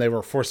 but then they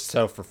were forced to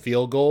settle for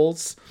field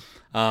goals.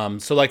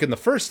 So in the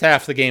first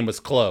half, the game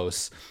was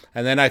close,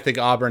 and then I think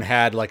Auburn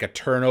had a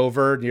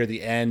turnover near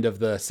the end of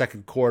the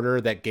second quarter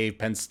that gave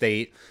Penn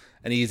State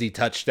an easy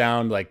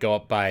touchdown, go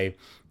up by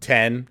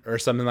 10 or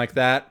something like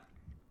that.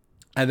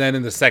 And then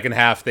in the second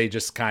half, they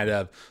just kind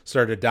of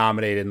started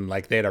dominating.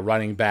 They had a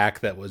running back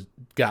that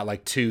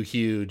got two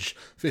huge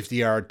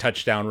 50-yard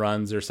touchdown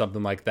runs or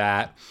something like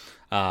that.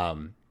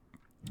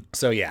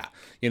 So yeah,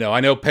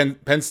 I know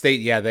Penn State.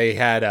 Yeah, they've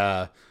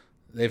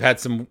had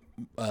some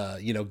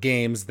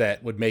games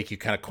that would make you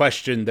kind of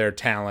question their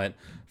talent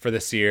for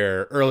this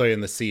year earlier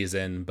in the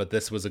season, but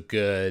this was a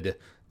good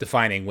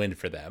defining win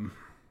for them.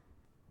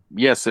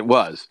 Yes, it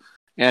was,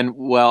 and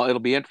well, it'll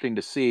be interesting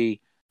to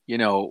see.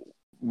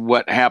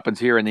 What happens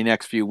here in the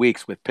next few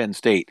weeks with Penn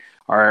State.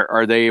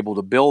 Are they able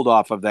to build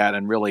off of that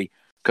and really,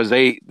 because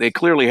they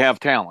clearly have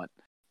talent.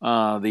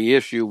 The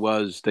issue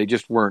was they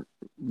just weren't,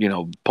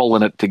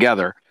 pulling it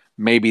together.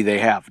 Maybe they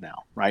have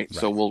now, right?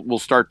 So we'll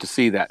start to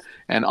see that.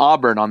 And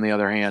Auburn, on the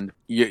other hand,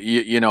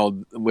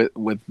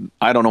 with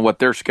I don't know what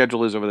their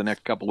schedule is over the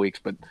next couple of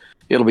weeks, but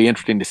it'll be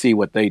interesting to see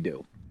what they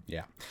do.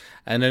 Yeah.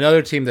 And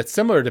another team that's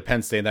similar to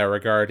Penn State in that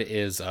regard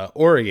is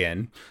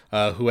Oregon,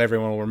 who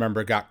everyone will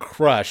remember got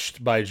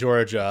crushed by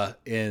Georgia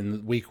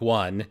in week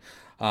 1.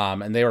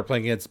 And they were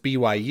playing against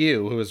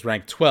BYU, who was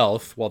ranked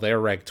 12th, while they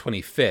were ranked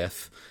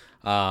 25th.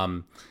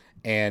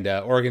 And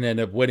Oregon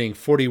ended up winning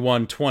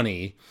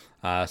 41-20.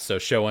 So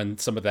showing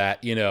some of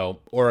that,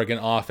 Oregon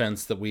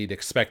offense that we'd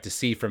expect to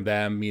see from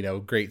them,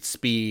 great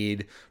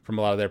speed from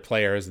a lot of their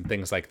players and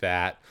things like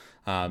that.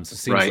 So it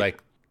seems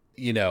like,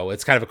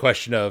 it's kind of a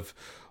question of,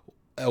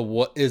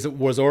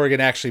 was Oregon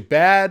actually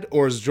bad,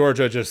 or is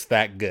Georgia just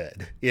that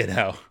good?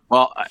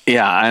 Well,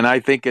 yeah, and I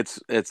think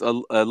it's a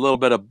little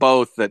bit of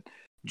both. That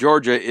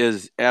Georgia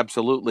is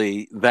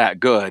absolutely that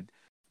good,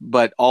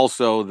 but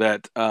also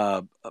that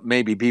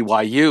maybe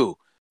BYU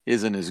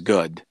isn't as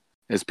good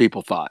as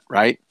people thought,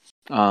 right?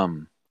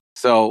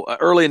 So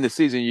early in the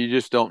season, you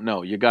just don't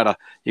know. You gotta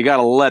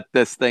let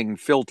this thing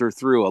filter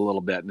through a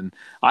little bit, and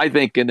I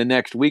think in the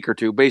next week or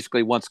two,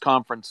 basically once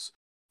conference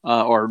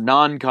or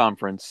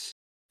non-conference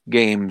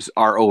games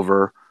are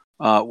over,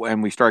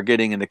 and we start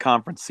getting into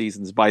conference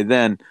seasons, by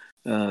then,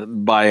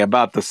 by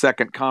about the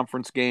second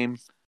conference game,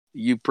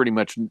 you pretty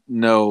much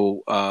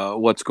know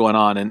what's going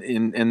on,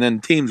 and then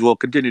teams will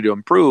continue to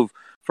improve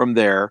from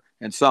there,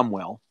 and some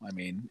will,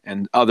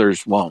 and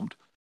others won't.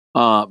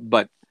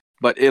 But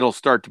it'll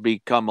start to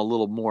become a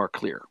little more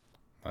clear.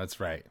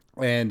 That's right.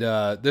 And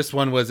this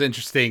one was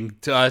interesting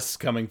to us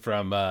coming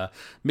from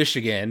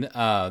Michigan.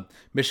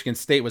 Michigan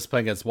State was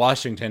playing against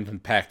Washington from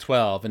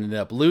Pac-12 and ended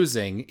up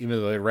losing, even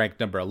though they ranked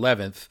number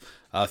 11th,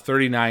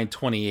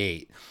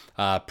 39-28.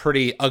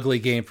 Pretty ugly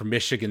game for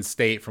Michigan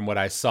State from what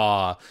I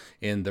saw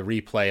in the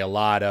replay. A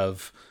lot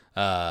of,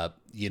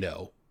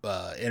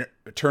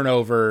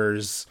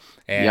 turnovers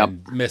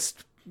and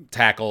missed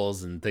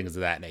tackles and things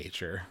of that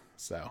nature.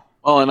 So.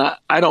 Well, and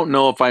I don't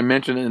know if I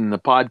mentioned it in the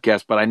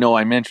podcast, but I know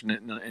I mentioned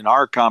it in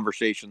our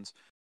conversations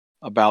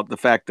about the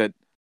fact that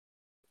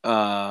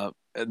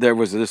there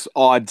was this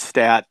odd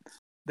stat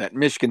that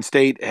Michigan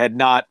State had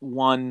not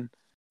won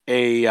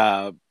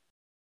a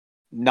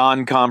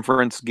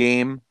non-conference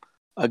game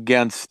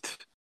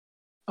against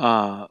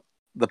the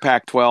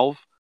Pac-12,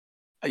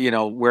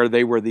 where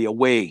they were the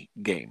away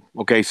game.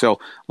 Okay, so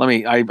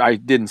I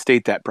didn't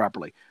state that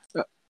properly.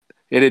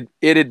 It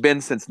had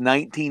been since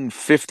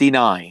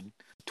 1959.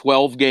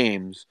 12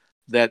 games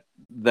that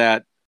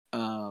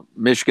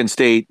Michigan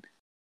State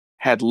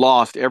had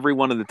lost every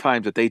one of the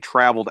times that they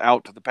traveled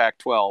out to the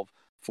Pac-12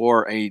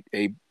 for a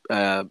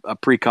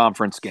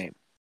pre-conference game.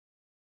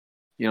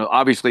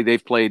 Obviously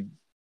they've played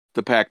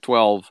the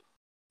Pac-12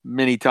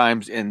 many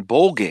times in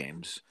bowl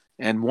games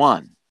and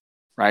won,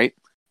 right?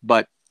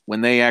 But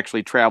when they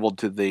actually traveled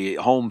to the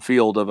home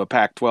field of a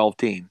Pac-12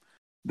 team,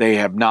 they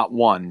have not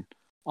won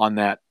on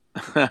that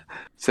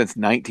since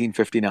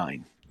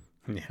 1959.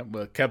 Yeah,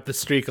 well, kept the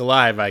streak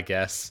alive, I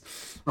guess.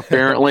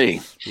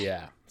 Apparently.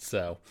 Yeah.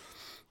 So,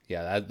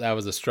 yeah, that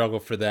was a struggle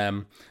for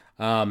them.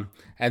 And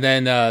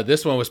then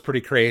this one was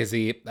pretty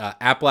crazy.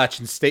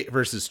 Appalachian State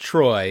versus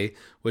Troy,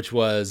 which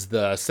was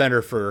the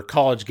center for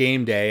College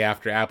Game Day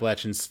after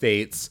Appalachian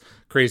State's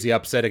crazy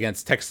upset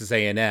against Texas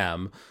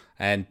A&M.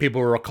 And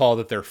people recall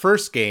that their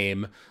first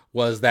game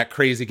was that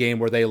crazy game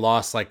where they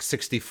lost like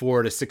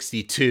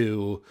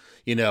 64-62,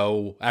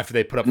 after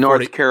they put up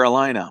North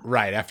Carolina.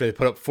 Right, after they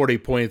put up 40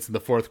 points in the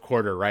fourth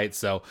quarter, right?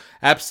 So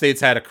App State's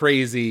had a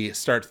crazy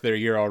start to their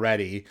year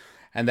already.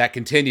 And that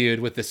continued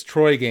with this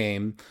Troy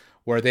game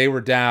where they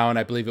were down,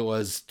 I believe it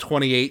was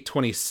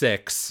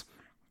 28-26,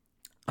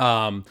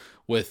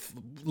 with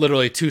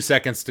literally 2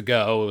 seconds to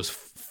go. It was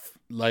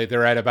like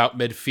they're at about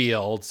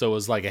midfield, so it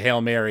was like a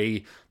Hail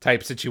Mary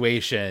type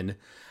situation.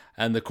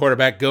 And the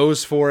quarterback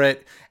goes for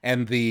it,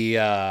 and the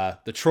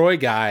Troy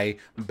guy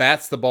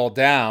bats the ball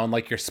down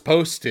like you're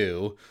supposed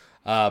to,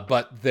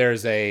 but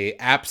there's a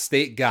App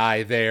State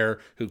guy there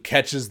who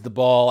catches the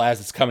ball as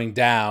it's coming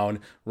down,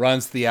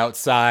 runs to the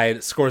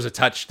outside, scores a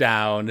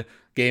touchdown.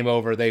 Game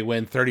over. They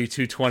win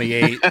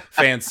 32-28.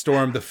 Fans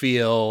storm the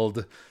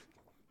field.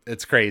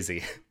 It's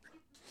crazy.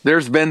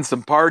 There's been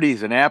some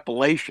parties in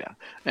Appalachian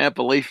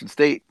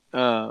State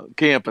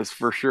campus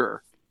for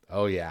sure.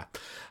 Oh yeah.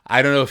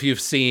 I don't know if you've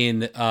seen.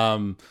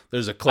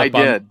 There's a clip.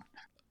 I did.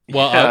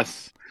 Well,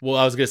 yes. I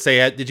was gonna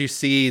say, did you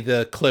see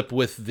the clip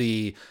with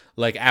the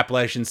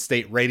Appalachian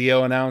State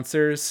radio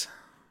announcers?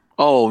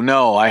 Oh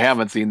no, I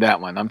haven't seen that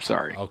one. I'm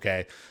sorry.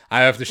 Okay,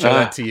 I have to show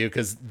that to you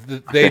because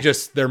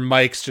their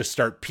mics just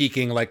start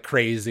peaking like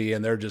crazy,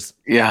 and they're just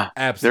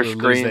absolutely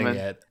losing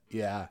it.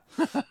 Yeah,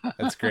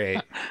 that's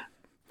great.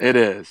 It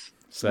is.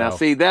 So now,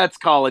 see, that's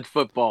college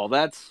football.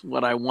 That's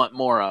what I want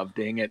more of.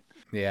 Dang it.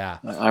 Yeah,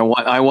 I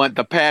want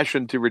the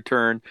passion to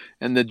return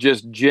and the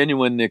just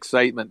genuine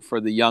excitement for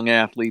the young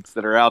athletes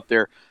that are out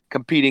there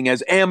competing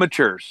as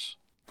amateurs.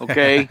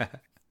 Okay.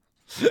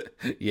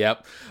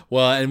 Yep.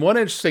 Well, and one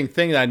interesting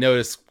thing that I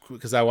noticed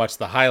because I watched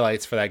the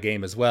highlights for that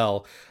game as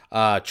well,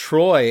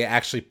 Troy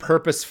actually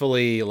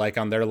purposefully,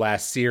 on their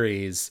last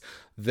series,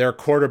 their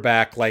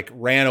quarterback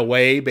ran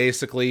away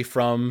basically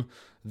from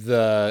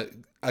a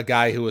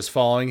guy who was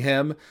following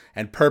him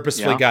and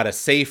purposefully got a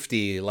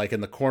safety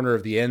in the corner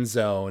of the end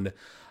zone,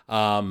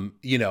 and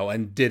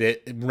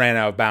ran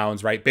out of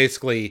bounds, right?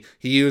 Basically,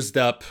 he used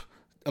up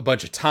a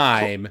bunch of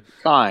time,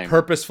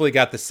 purposefully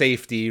got the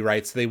safety,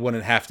 right? So they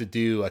wouldn't have to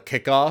do a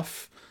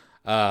kickoff,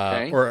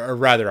 or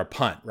rather a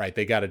punt, right?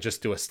 They got to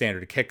just do a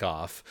standard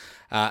kickoff.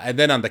 And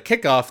then on the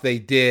kickoff, they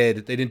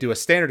didn't do a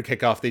standard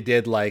kickoff. They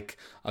did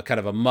a kind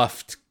of a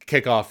muffed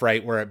kickoff,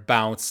 right? Where it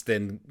bounced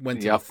and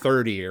went to the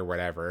 30 or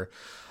whatever.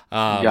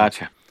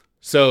 Gotcha.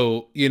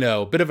 So,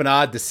 a bit of an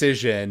odd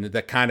decision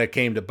that kind of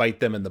came to bite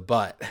them in the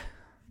butt.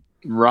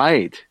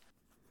 Right.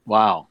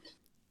 Wow.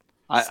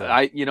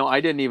 I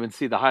didn't even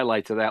see the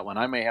highlights of that one.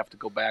 I may have to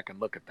go back and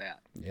look at that.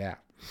 Yeah.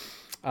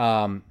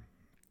 And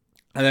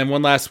then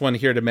one last one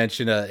here to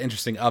mention, an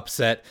interesting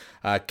upset.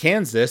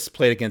 Kansas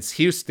played against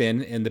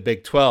Houston in the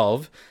Big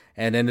 12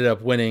 and ended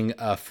up winning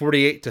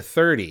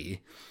 48-30.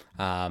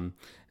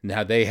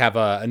 Now they have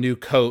a new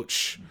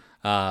coach,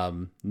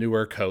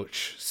 newer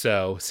coach.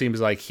 So seems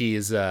like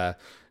he's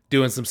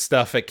doing some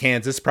stuff at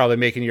Kansas, probably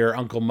making your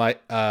Uncle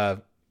Mike,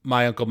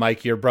 my Uncle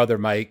Mike, your brother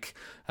Mike,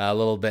 a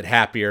little bit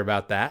happier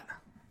about that.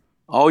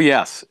 Oh,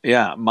 yes.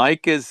 Yeah.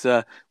 Mike is,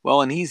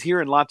 and he's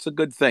hearing lots of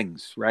good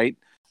things, right?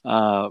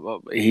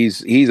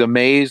 He's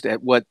amazed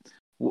at what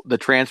the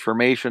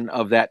transformation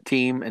of that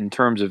team in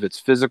terms of its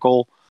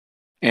physical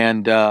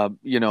and,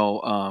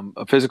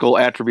 physical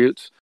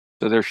attributes.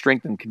 So their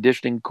strength and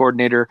conditioning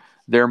coordinator,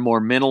 they're more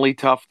mentally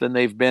tough than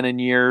they've been in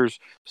years.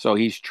 So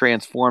he's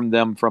transformed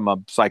them from a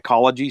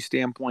psychology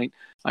standpoint.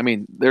 I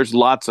mean, there's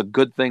lots of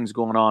good things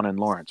going on in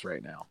Lawrence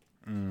right now.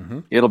 Mm-hmm.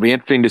 It'll be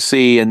interesting to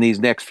see in these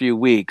next few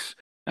weeks.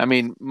 I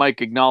mean,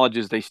 Mike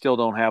acknowledges they still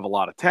don't have a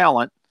lot of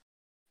talent,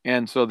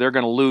 and so they're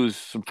going to lose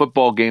some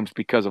football games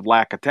because of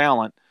lack of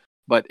talent.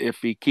 But if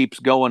he keeps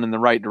going in the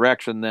right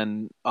direction,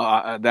 then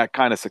that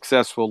kind of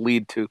success will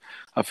lead to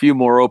a few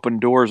more open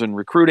doors in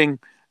recruiting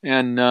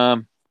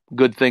and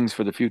good things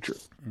for the future.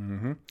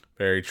 Mm-hmm.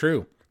 Very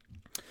true.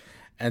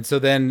 And so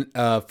then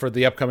for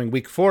the upcoming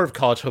week 4 of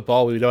college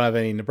football, we don't have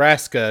any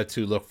Nebraska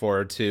to look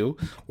forward to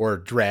or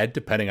dread,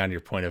 depending on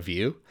your point of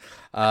view.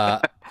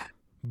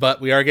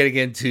 But we are getting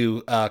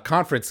into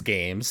conference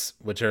games,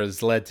 which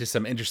has led to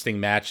some interesting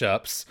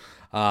matchups.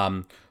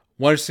 One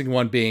interesting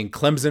one being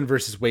Clemson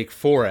versus Wake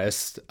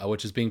Forest,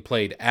 which is being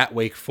played at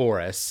Wake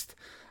Forest.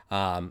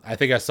 I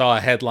think I saw a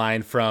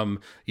headline from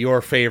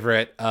your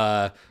favorite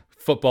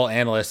football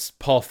analyst,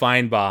 Paul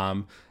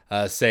Feinbaum,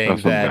 saying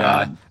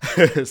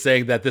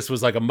saying that this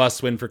was like a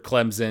must-win for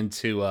Clemson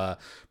to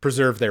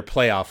preserve their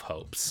playoff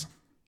hopes.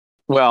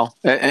 Well,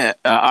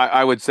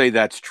 I would say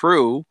that's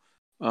true,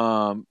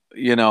 but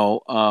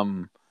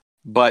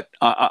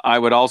I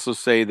would also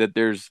say that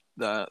there's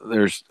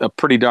a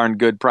pretty darn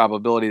good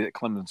probability that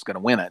Clemson's going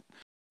to win it.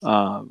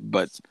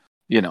 But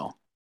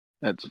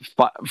that's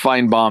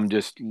Feinbaum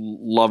just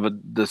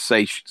loved to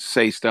say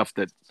stuff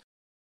that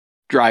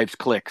drives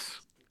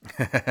clicks.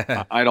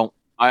 I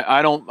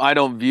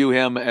don't view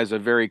him as a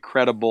very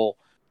credible,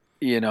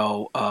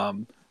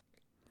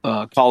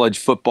 college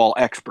football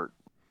expert.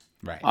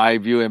 Right. I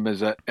view him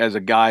as a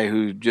guy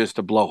who's just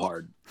a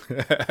blowhard.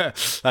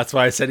 That's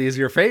why I said he's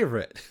your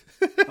favorite.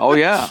 Oh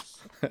yeah,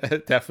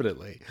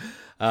 definitely.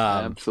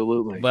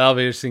 Absolutely. Well, it'll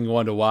be an interesting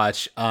one to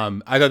watch.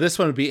 I thought this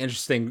one would be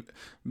interesting,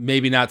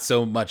 maybe not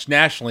so much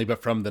nationally,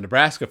 but from the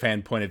Nebraska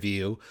fan point of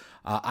view.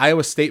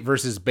 Iowa State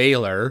versus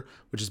Baylor,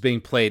 which is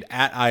being played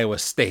at Iowa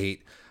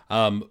State.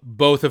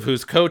 Both of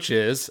whose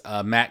coaches,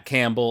 Matt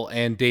Campbell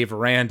and Dave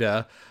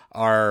Aranda,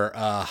 are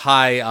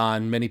high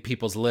on many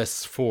people's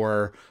lists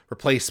for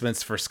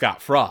replacements for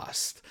Scott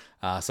Frost.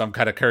 So I'm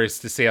kind of curious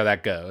to see how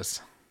that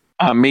goes.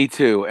 Me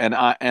too. And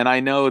I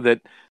know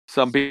that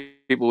some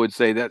people would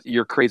say that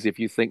you're crazy if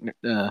you think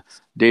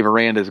Dave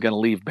Aranda is going to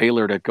leave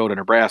Baylor to go to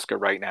Nebraska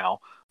right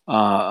now,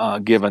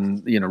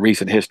 given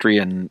recent history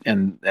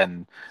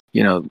and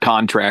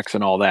contracts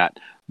and all that.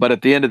 But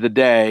at the end of the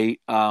day,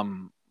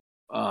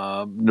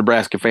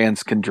 Nebraska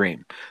fans can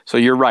dream. So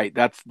you're right.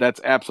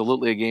 That's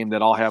absolutely a game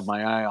that I'll have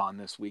my eye on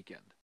this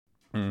weekend.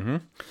 Mm-hmm.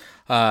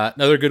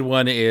 Another good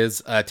one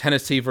is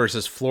Tennessee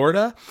versus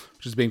Florida,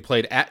 which is being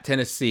played at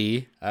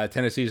Tennessee.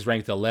 Tennessee is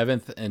ranked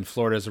 11th and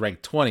Florida is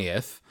ranked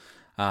 20th.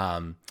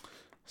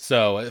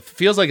 So it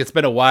feels like it's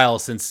been a while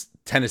since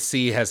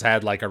Tennessee has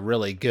had like a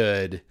really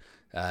good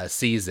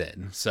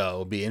season. So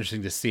it'll be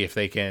interesting to see if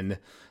they can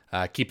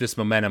keep this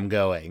momentum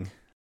going.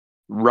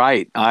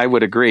 Right. I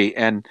would agree.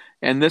 And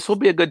this will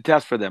be a good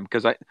test for them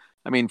because I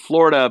mean,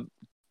 Florida,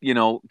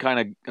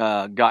 kind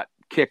of got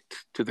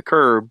kicked to the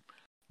curb,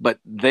 but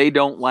they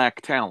don't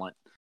lack talent.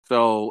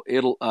 So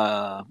it'll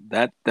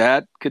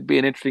that could be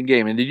an interesting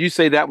game. And did you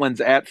say that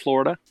one's at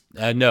Florida?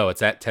 No,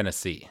 it's at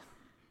Tennessee.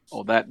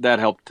 Oh, that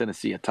helped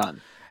Tennessee a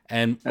ton.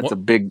 And that's a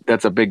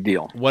big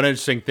deal. One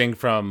interesting thing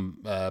from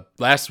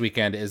last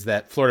weekend is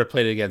that Florida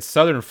played against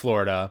Southern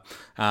Florida,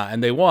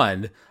 and they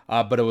won,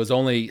 but it was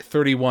only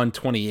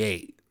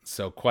 31-28.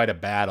 So quite a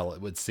battle,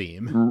 it would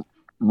seem.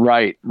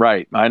 Right.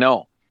 I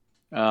know.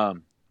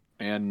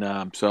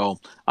 So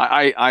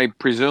I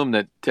presume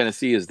that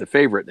Tennessee is the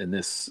favorite in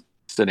this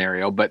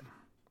scenario, but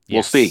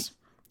we'll see.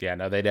 Yeah,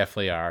 no, they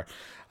definitely are.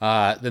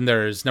 Then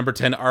there's number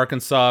 10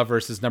 Arkansas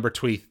versus number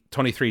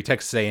 23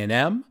 Texas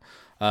A&M.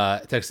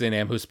 Texas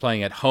A&M, who's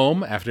playing at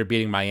home after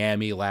beating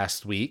Miami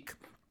last week.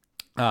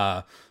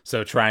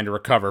 So trying to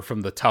recover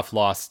from the tough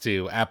loss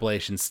to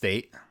Appalachian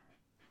State.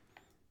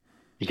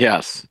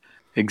 Yes,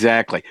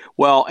 exactly.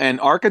 Well,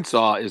 and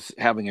Arkansas is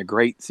having a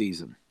great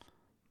season.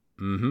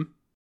 Mm-hmm.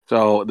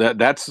 So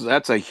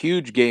that's a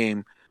huge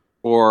game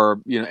for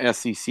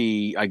SEC.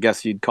 I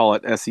guess you'd call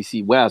it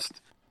SEC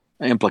West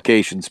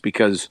implications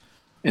because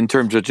in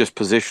terms of just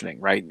positioning,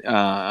 right?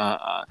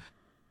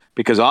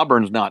 Because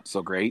Auburn's not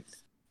so great.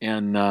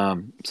 And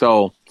and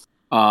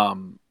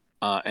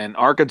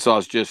Arkansas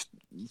is just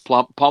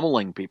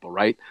pummeling people,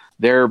 right?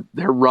 They're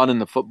running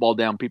the football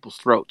down people's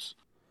throats.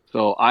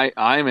 So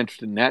I'm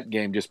interested in that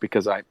game just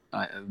because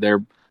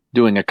they're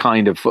doing a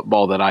kind of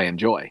football that I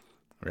enjoy.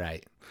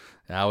 Right.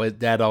 Now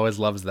Dad always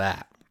loves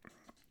that.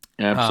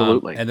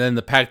 Absolutely. And then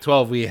the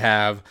Pac-12 we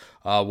have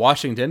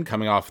Washington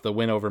coming off the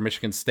win over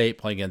Michigan State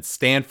playing against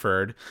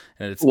Stanford,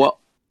 and it's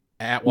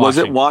at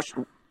Washington. Was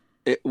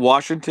it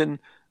Washington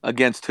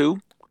against who?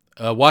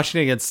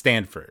 Washington against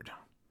Stanford.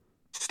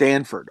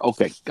 Stanford.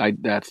 Okay.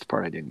 That's the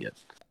part I didn't get.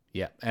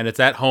 Yeah. And it's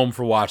at home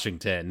for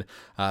Washington.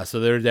 So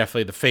they're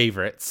definitely the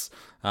favorites.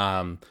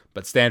 But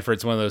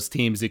Stanford's one of those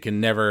teams you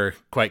can never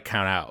quite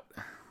count out.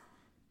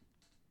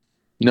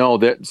 No,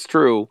 that's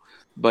true.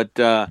 But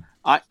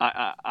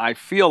I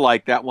feel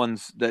like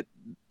that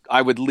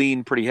I would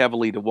lean pretty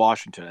heavily to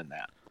Washington in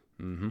that.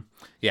 Mm-hmm.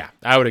 Yeah,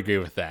 I would agree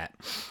with that.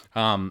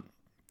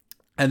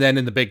 And then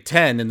in the Big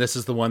Ten, and this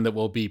is the one that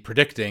we'll be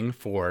predicting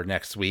for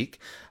next week,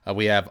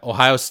 we have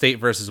Ohio State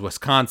versus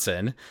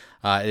Wisconsin.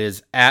 It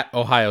is at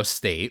Ohio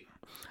State.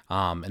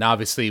 And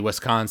obviously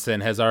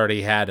Wisconsin has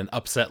already had an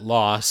upset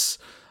loss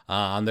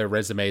on their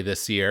resume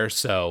this year.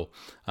 So,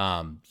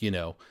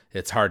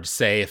 it's hard to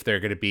say if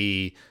they're going to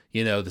be,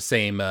 the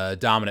same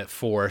dominant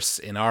force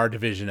in our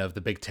division of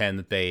the Big Ten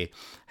that they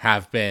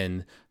have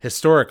been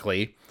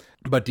historically.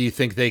 But do you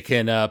think they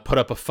can put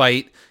up a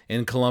fight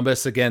in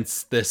Columbus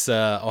against this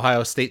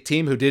Ohio State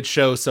team who did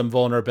show some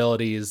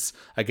vulnerabilities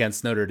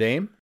against Notre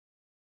Dame?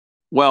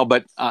 Well,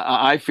 but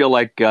I feel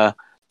like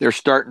they're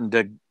starting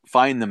to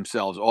find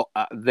themselves,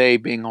 they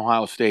being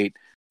Ohio State.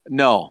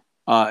 No,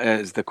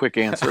 is the quick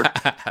answer.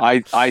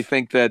 I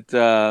think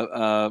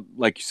that,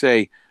 like you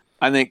say,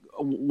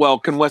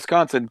 can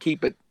Wisconsin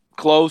keep it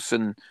close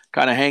and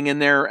kind of hang in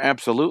there,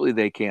 absolutely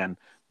they can.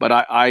 But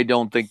I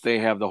don't think they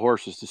have the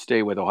horses to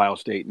stay with Ohio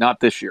State. Not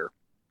this year.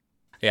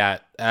 Yeah,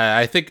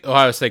 I think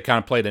Ohio State kind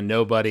of played a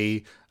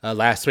nobody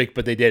last week,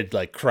 but they did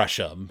like crush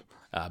them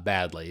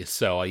badly.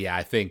 So yeah,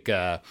 I think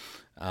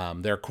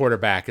their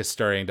quarterback is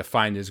starting to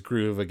find his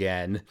groove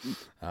again.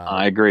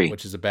 I agree,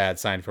 which is a bad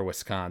sign for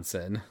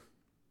Wisconsin.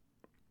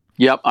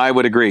 Yep, I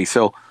would agree.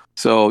 So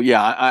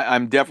yeah,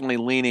 I'm definitely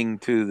leaning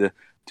to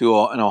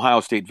an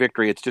Ohio State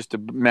victory. It's just a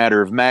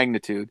matter of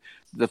magnitude.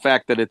 The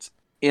fact that it's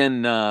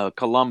in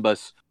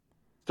Columbus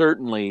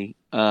certainly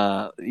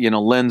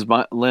lends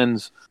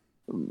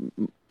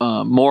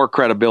more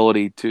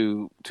credibility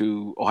to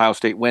Ohio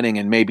State winning,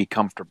 and maybe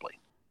comfortably.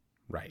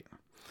 Right.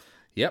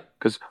 Yep.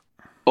 Because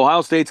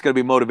Ohio State's going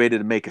to be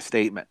motivated to make a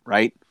statement,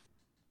 right?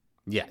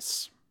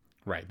 Yes.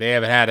 Right. They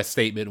haven't had a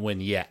statement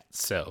win yet,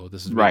 so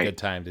this is a good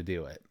time to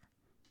do it.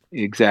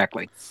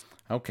 Exactly.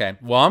 Okay.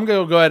 Well, I'm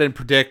going to go ahead and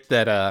predict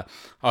that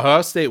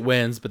Ohio State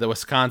wins, but that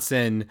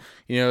Wisconsin,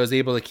 is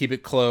able to keep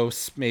it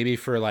close, maybe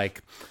for 3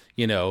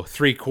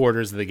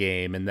 quarters of the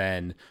game, and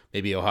then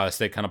maybe Ohio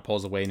State kind of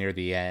pulls away near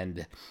the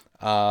end.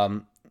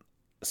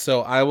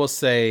 So I will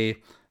say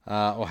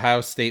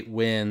Ohio State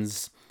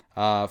wins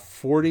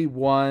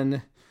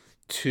 41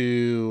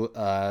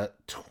 to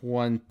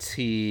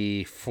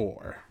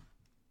 24.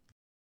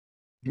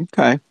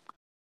 Okay.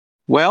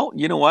 Well,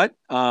 you know what?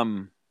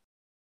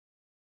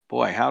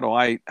 Boy, how do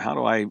I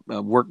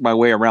work my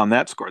way around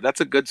that score?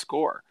 That's a good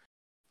score.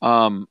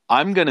 I'm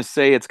going to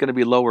say it's going to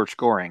be lower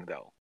scoring,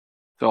 though.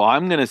 So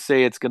I'm going to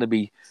say it's going to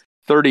be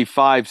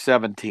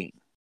 35-17.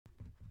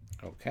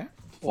 Okay.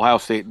 Ohio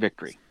State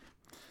victory.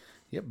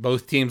 Yep,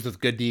 both teams with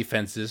good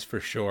defenses for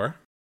sure.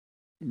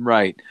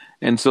 Right.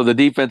 And so the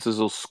defenses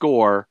will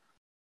score,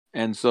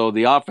 and so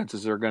the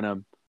offenses are going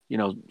to,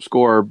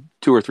 score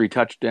 2 or 3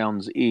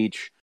 touchdowns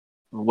each.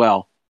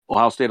 Well,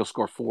 Ohio State will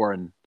score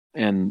 4,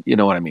 and you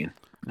know what I mean.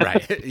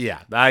 Right. Yeah,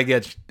 I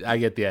get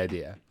the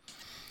idea.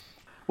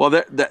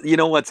 Well,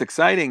 what's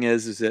exciting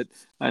is that,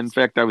 in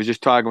fact, I was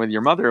just talking with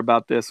your mother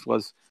about this.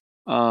 Was,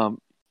 ironically,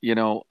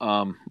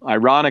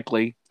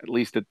 at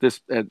least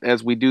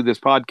as we do this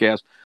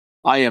podcast,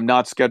 I am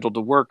not scheduled to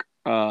work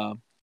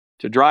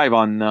to drive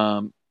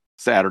on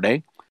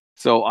Saturday,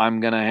 so I'm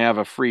going to have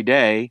a free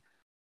day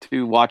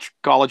to watch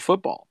college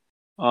football.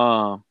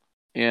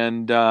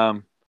 And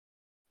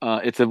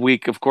it's a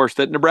week, of course,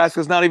 that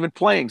Nebraska's not even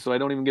playing, so I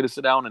don't even get to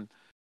sit down and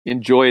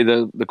enjoy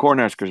the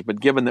Cornhuskers. But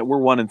given that we're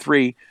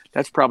 1-3,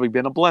 that's probably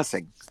been a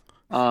blessing.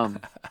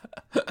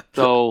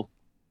 So,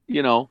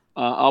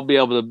 I'll be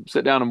able to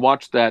sit down and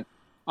watch that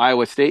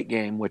Iowa State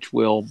game, which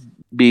will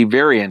be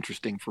very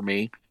interesting for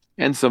me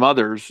and some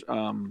others.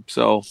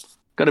 So,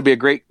 going to be a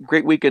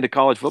great weekend of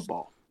college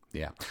football.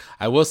 Yeah,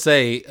 I will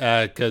say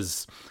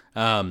because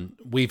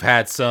we've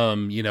had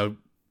some,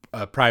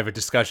 private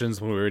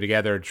discussions when we were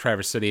together in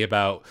Traverse City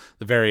about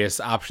the various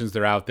options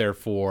that are out there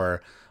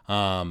for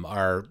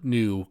our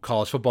new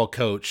college football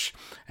coach,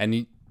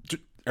 and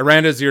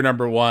Aranda's your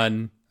number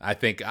one. I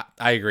think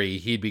I agree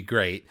he'd be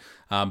great.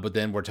 But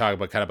then we're talking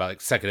about kind of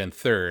like second and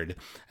third,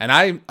 and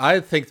I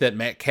think that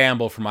Matt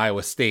Campbell from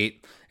Iowa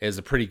State is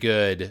a pretty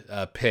good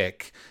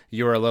pick.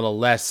 You're a little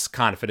less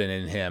confident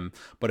in him,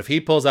 but if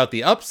he pulls out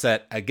the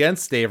upset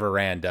against Dave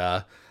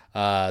Aranda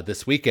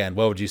this weekend,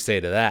 what would you say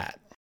to that?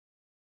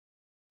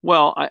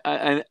 Well,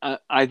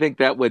 I think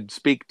that would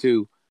speak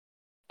to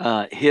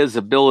his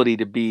ability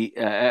to be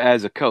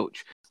as a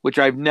coach, which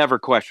I've never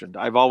questioned.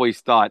 I've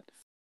always thought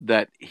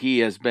that he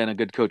has been a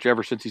good coach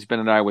ever since he's been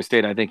at Iowa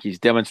State. I think he's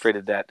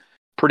demonstrated that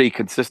pretty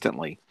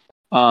consistently.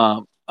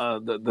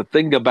 The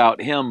thing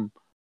about him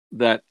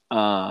that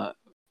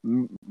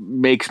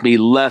makes me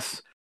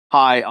less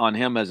high on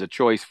him as a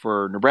choice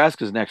for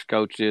Nebraska's next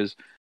coach is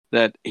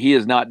that he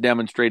has not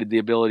demonstrated the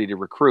ability to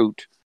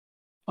recruit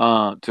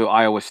to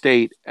Iowa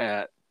State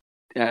at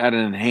an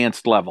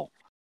enhanced level.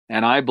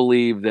 And I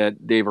believe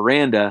that Dave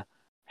Aranda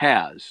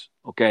has.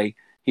 Okay,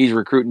 he's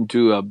recruiting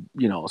to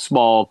a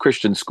small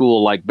Christian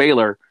school like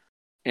Baylor,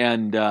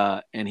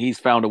 and he's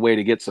found a way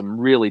to get some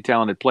really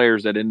talented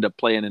players that end up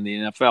playing in the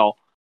NFL,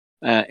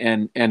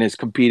 and has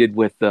competed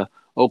with the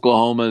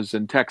Oklahomas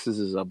and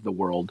Texases of the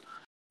world.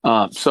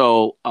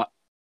 So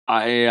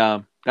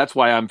that's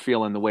why I'm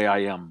feeling the way I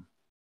am.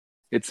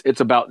 It's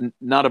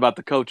not about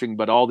the coaching,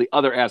 but all the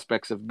other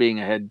aspects of being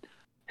a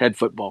head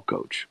football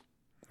coach.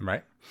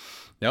 Right.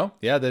 No,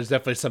 yeah, there's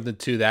definitely something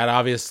to that.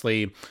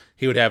 Obviously,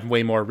 he would have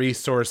way more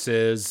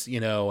resources,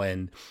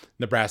 and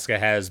Nebraska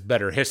has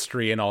better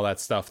history and all that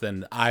stuff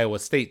than Iowa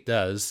State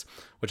does,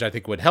 which I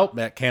think would help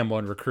Matt Campbell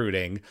in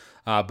recruiting.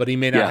 But he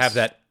may not have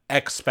that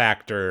X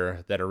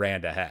factor that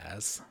Aranda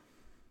has.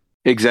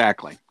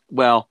 Exactly.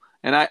 Well,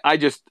 and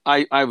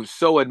I was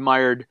so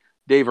admired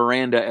Dave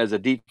Aranda as a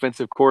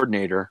defensive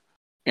coordinator,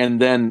 and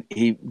then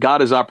he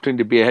got his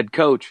opportunity to be a head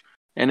coach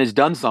and has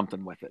done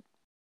something with it.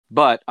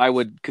 But I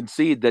would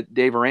concede that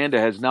Dave Aranda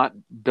has not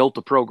built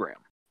a program,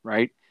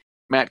 right?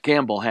 Matt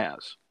Campbell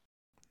has.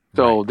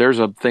 So right. There's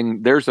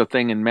a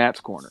thing in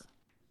Matt's corner.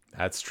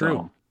 That's true.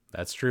 So.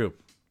 That's true.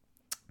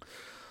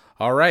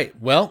 All right.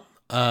 Well,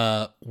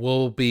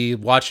 We'll be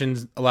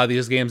watching a lot of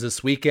these games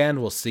this weekend.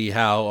 We'll see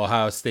how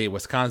Ohio State,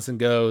 Wisconsin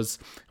goes,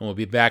 and we'll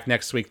be back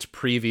next week to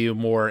preview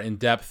more in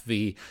depth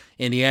the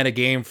Indiana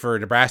game for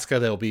Nebraska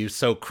that will be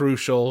so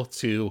crucial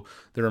to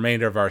the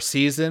remainder of our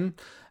season,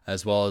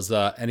 as well as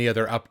any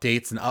other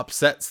updates and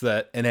upsets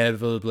that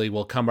inevitably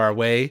will come our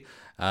way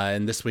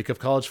in this week of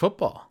college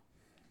football.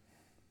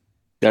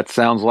 That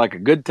sounds like a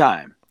good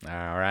time.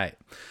 All right.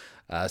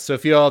 So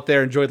if you all out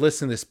there enjoyed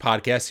listening to this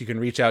podcast, you can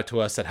reach out to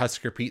us at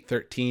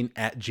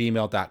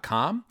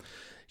huskerpete13@gmail.com.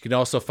 You can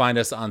also find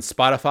us on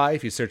Spotify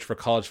if you search for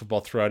College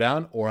Football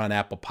Throwdown, or on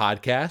Apple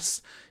Podcasts.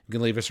 You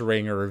can leave us a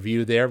rating or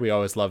review there. We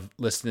always love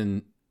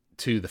listening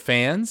to the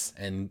fans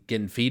and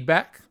getting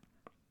feedback.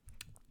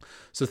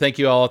 So thank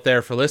you all out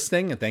there for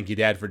listening, and thank you,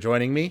 Dad, for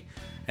joining me.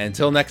 And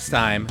until next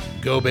time,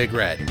 go Big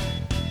Red.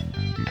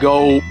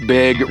 Go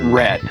Big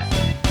Red.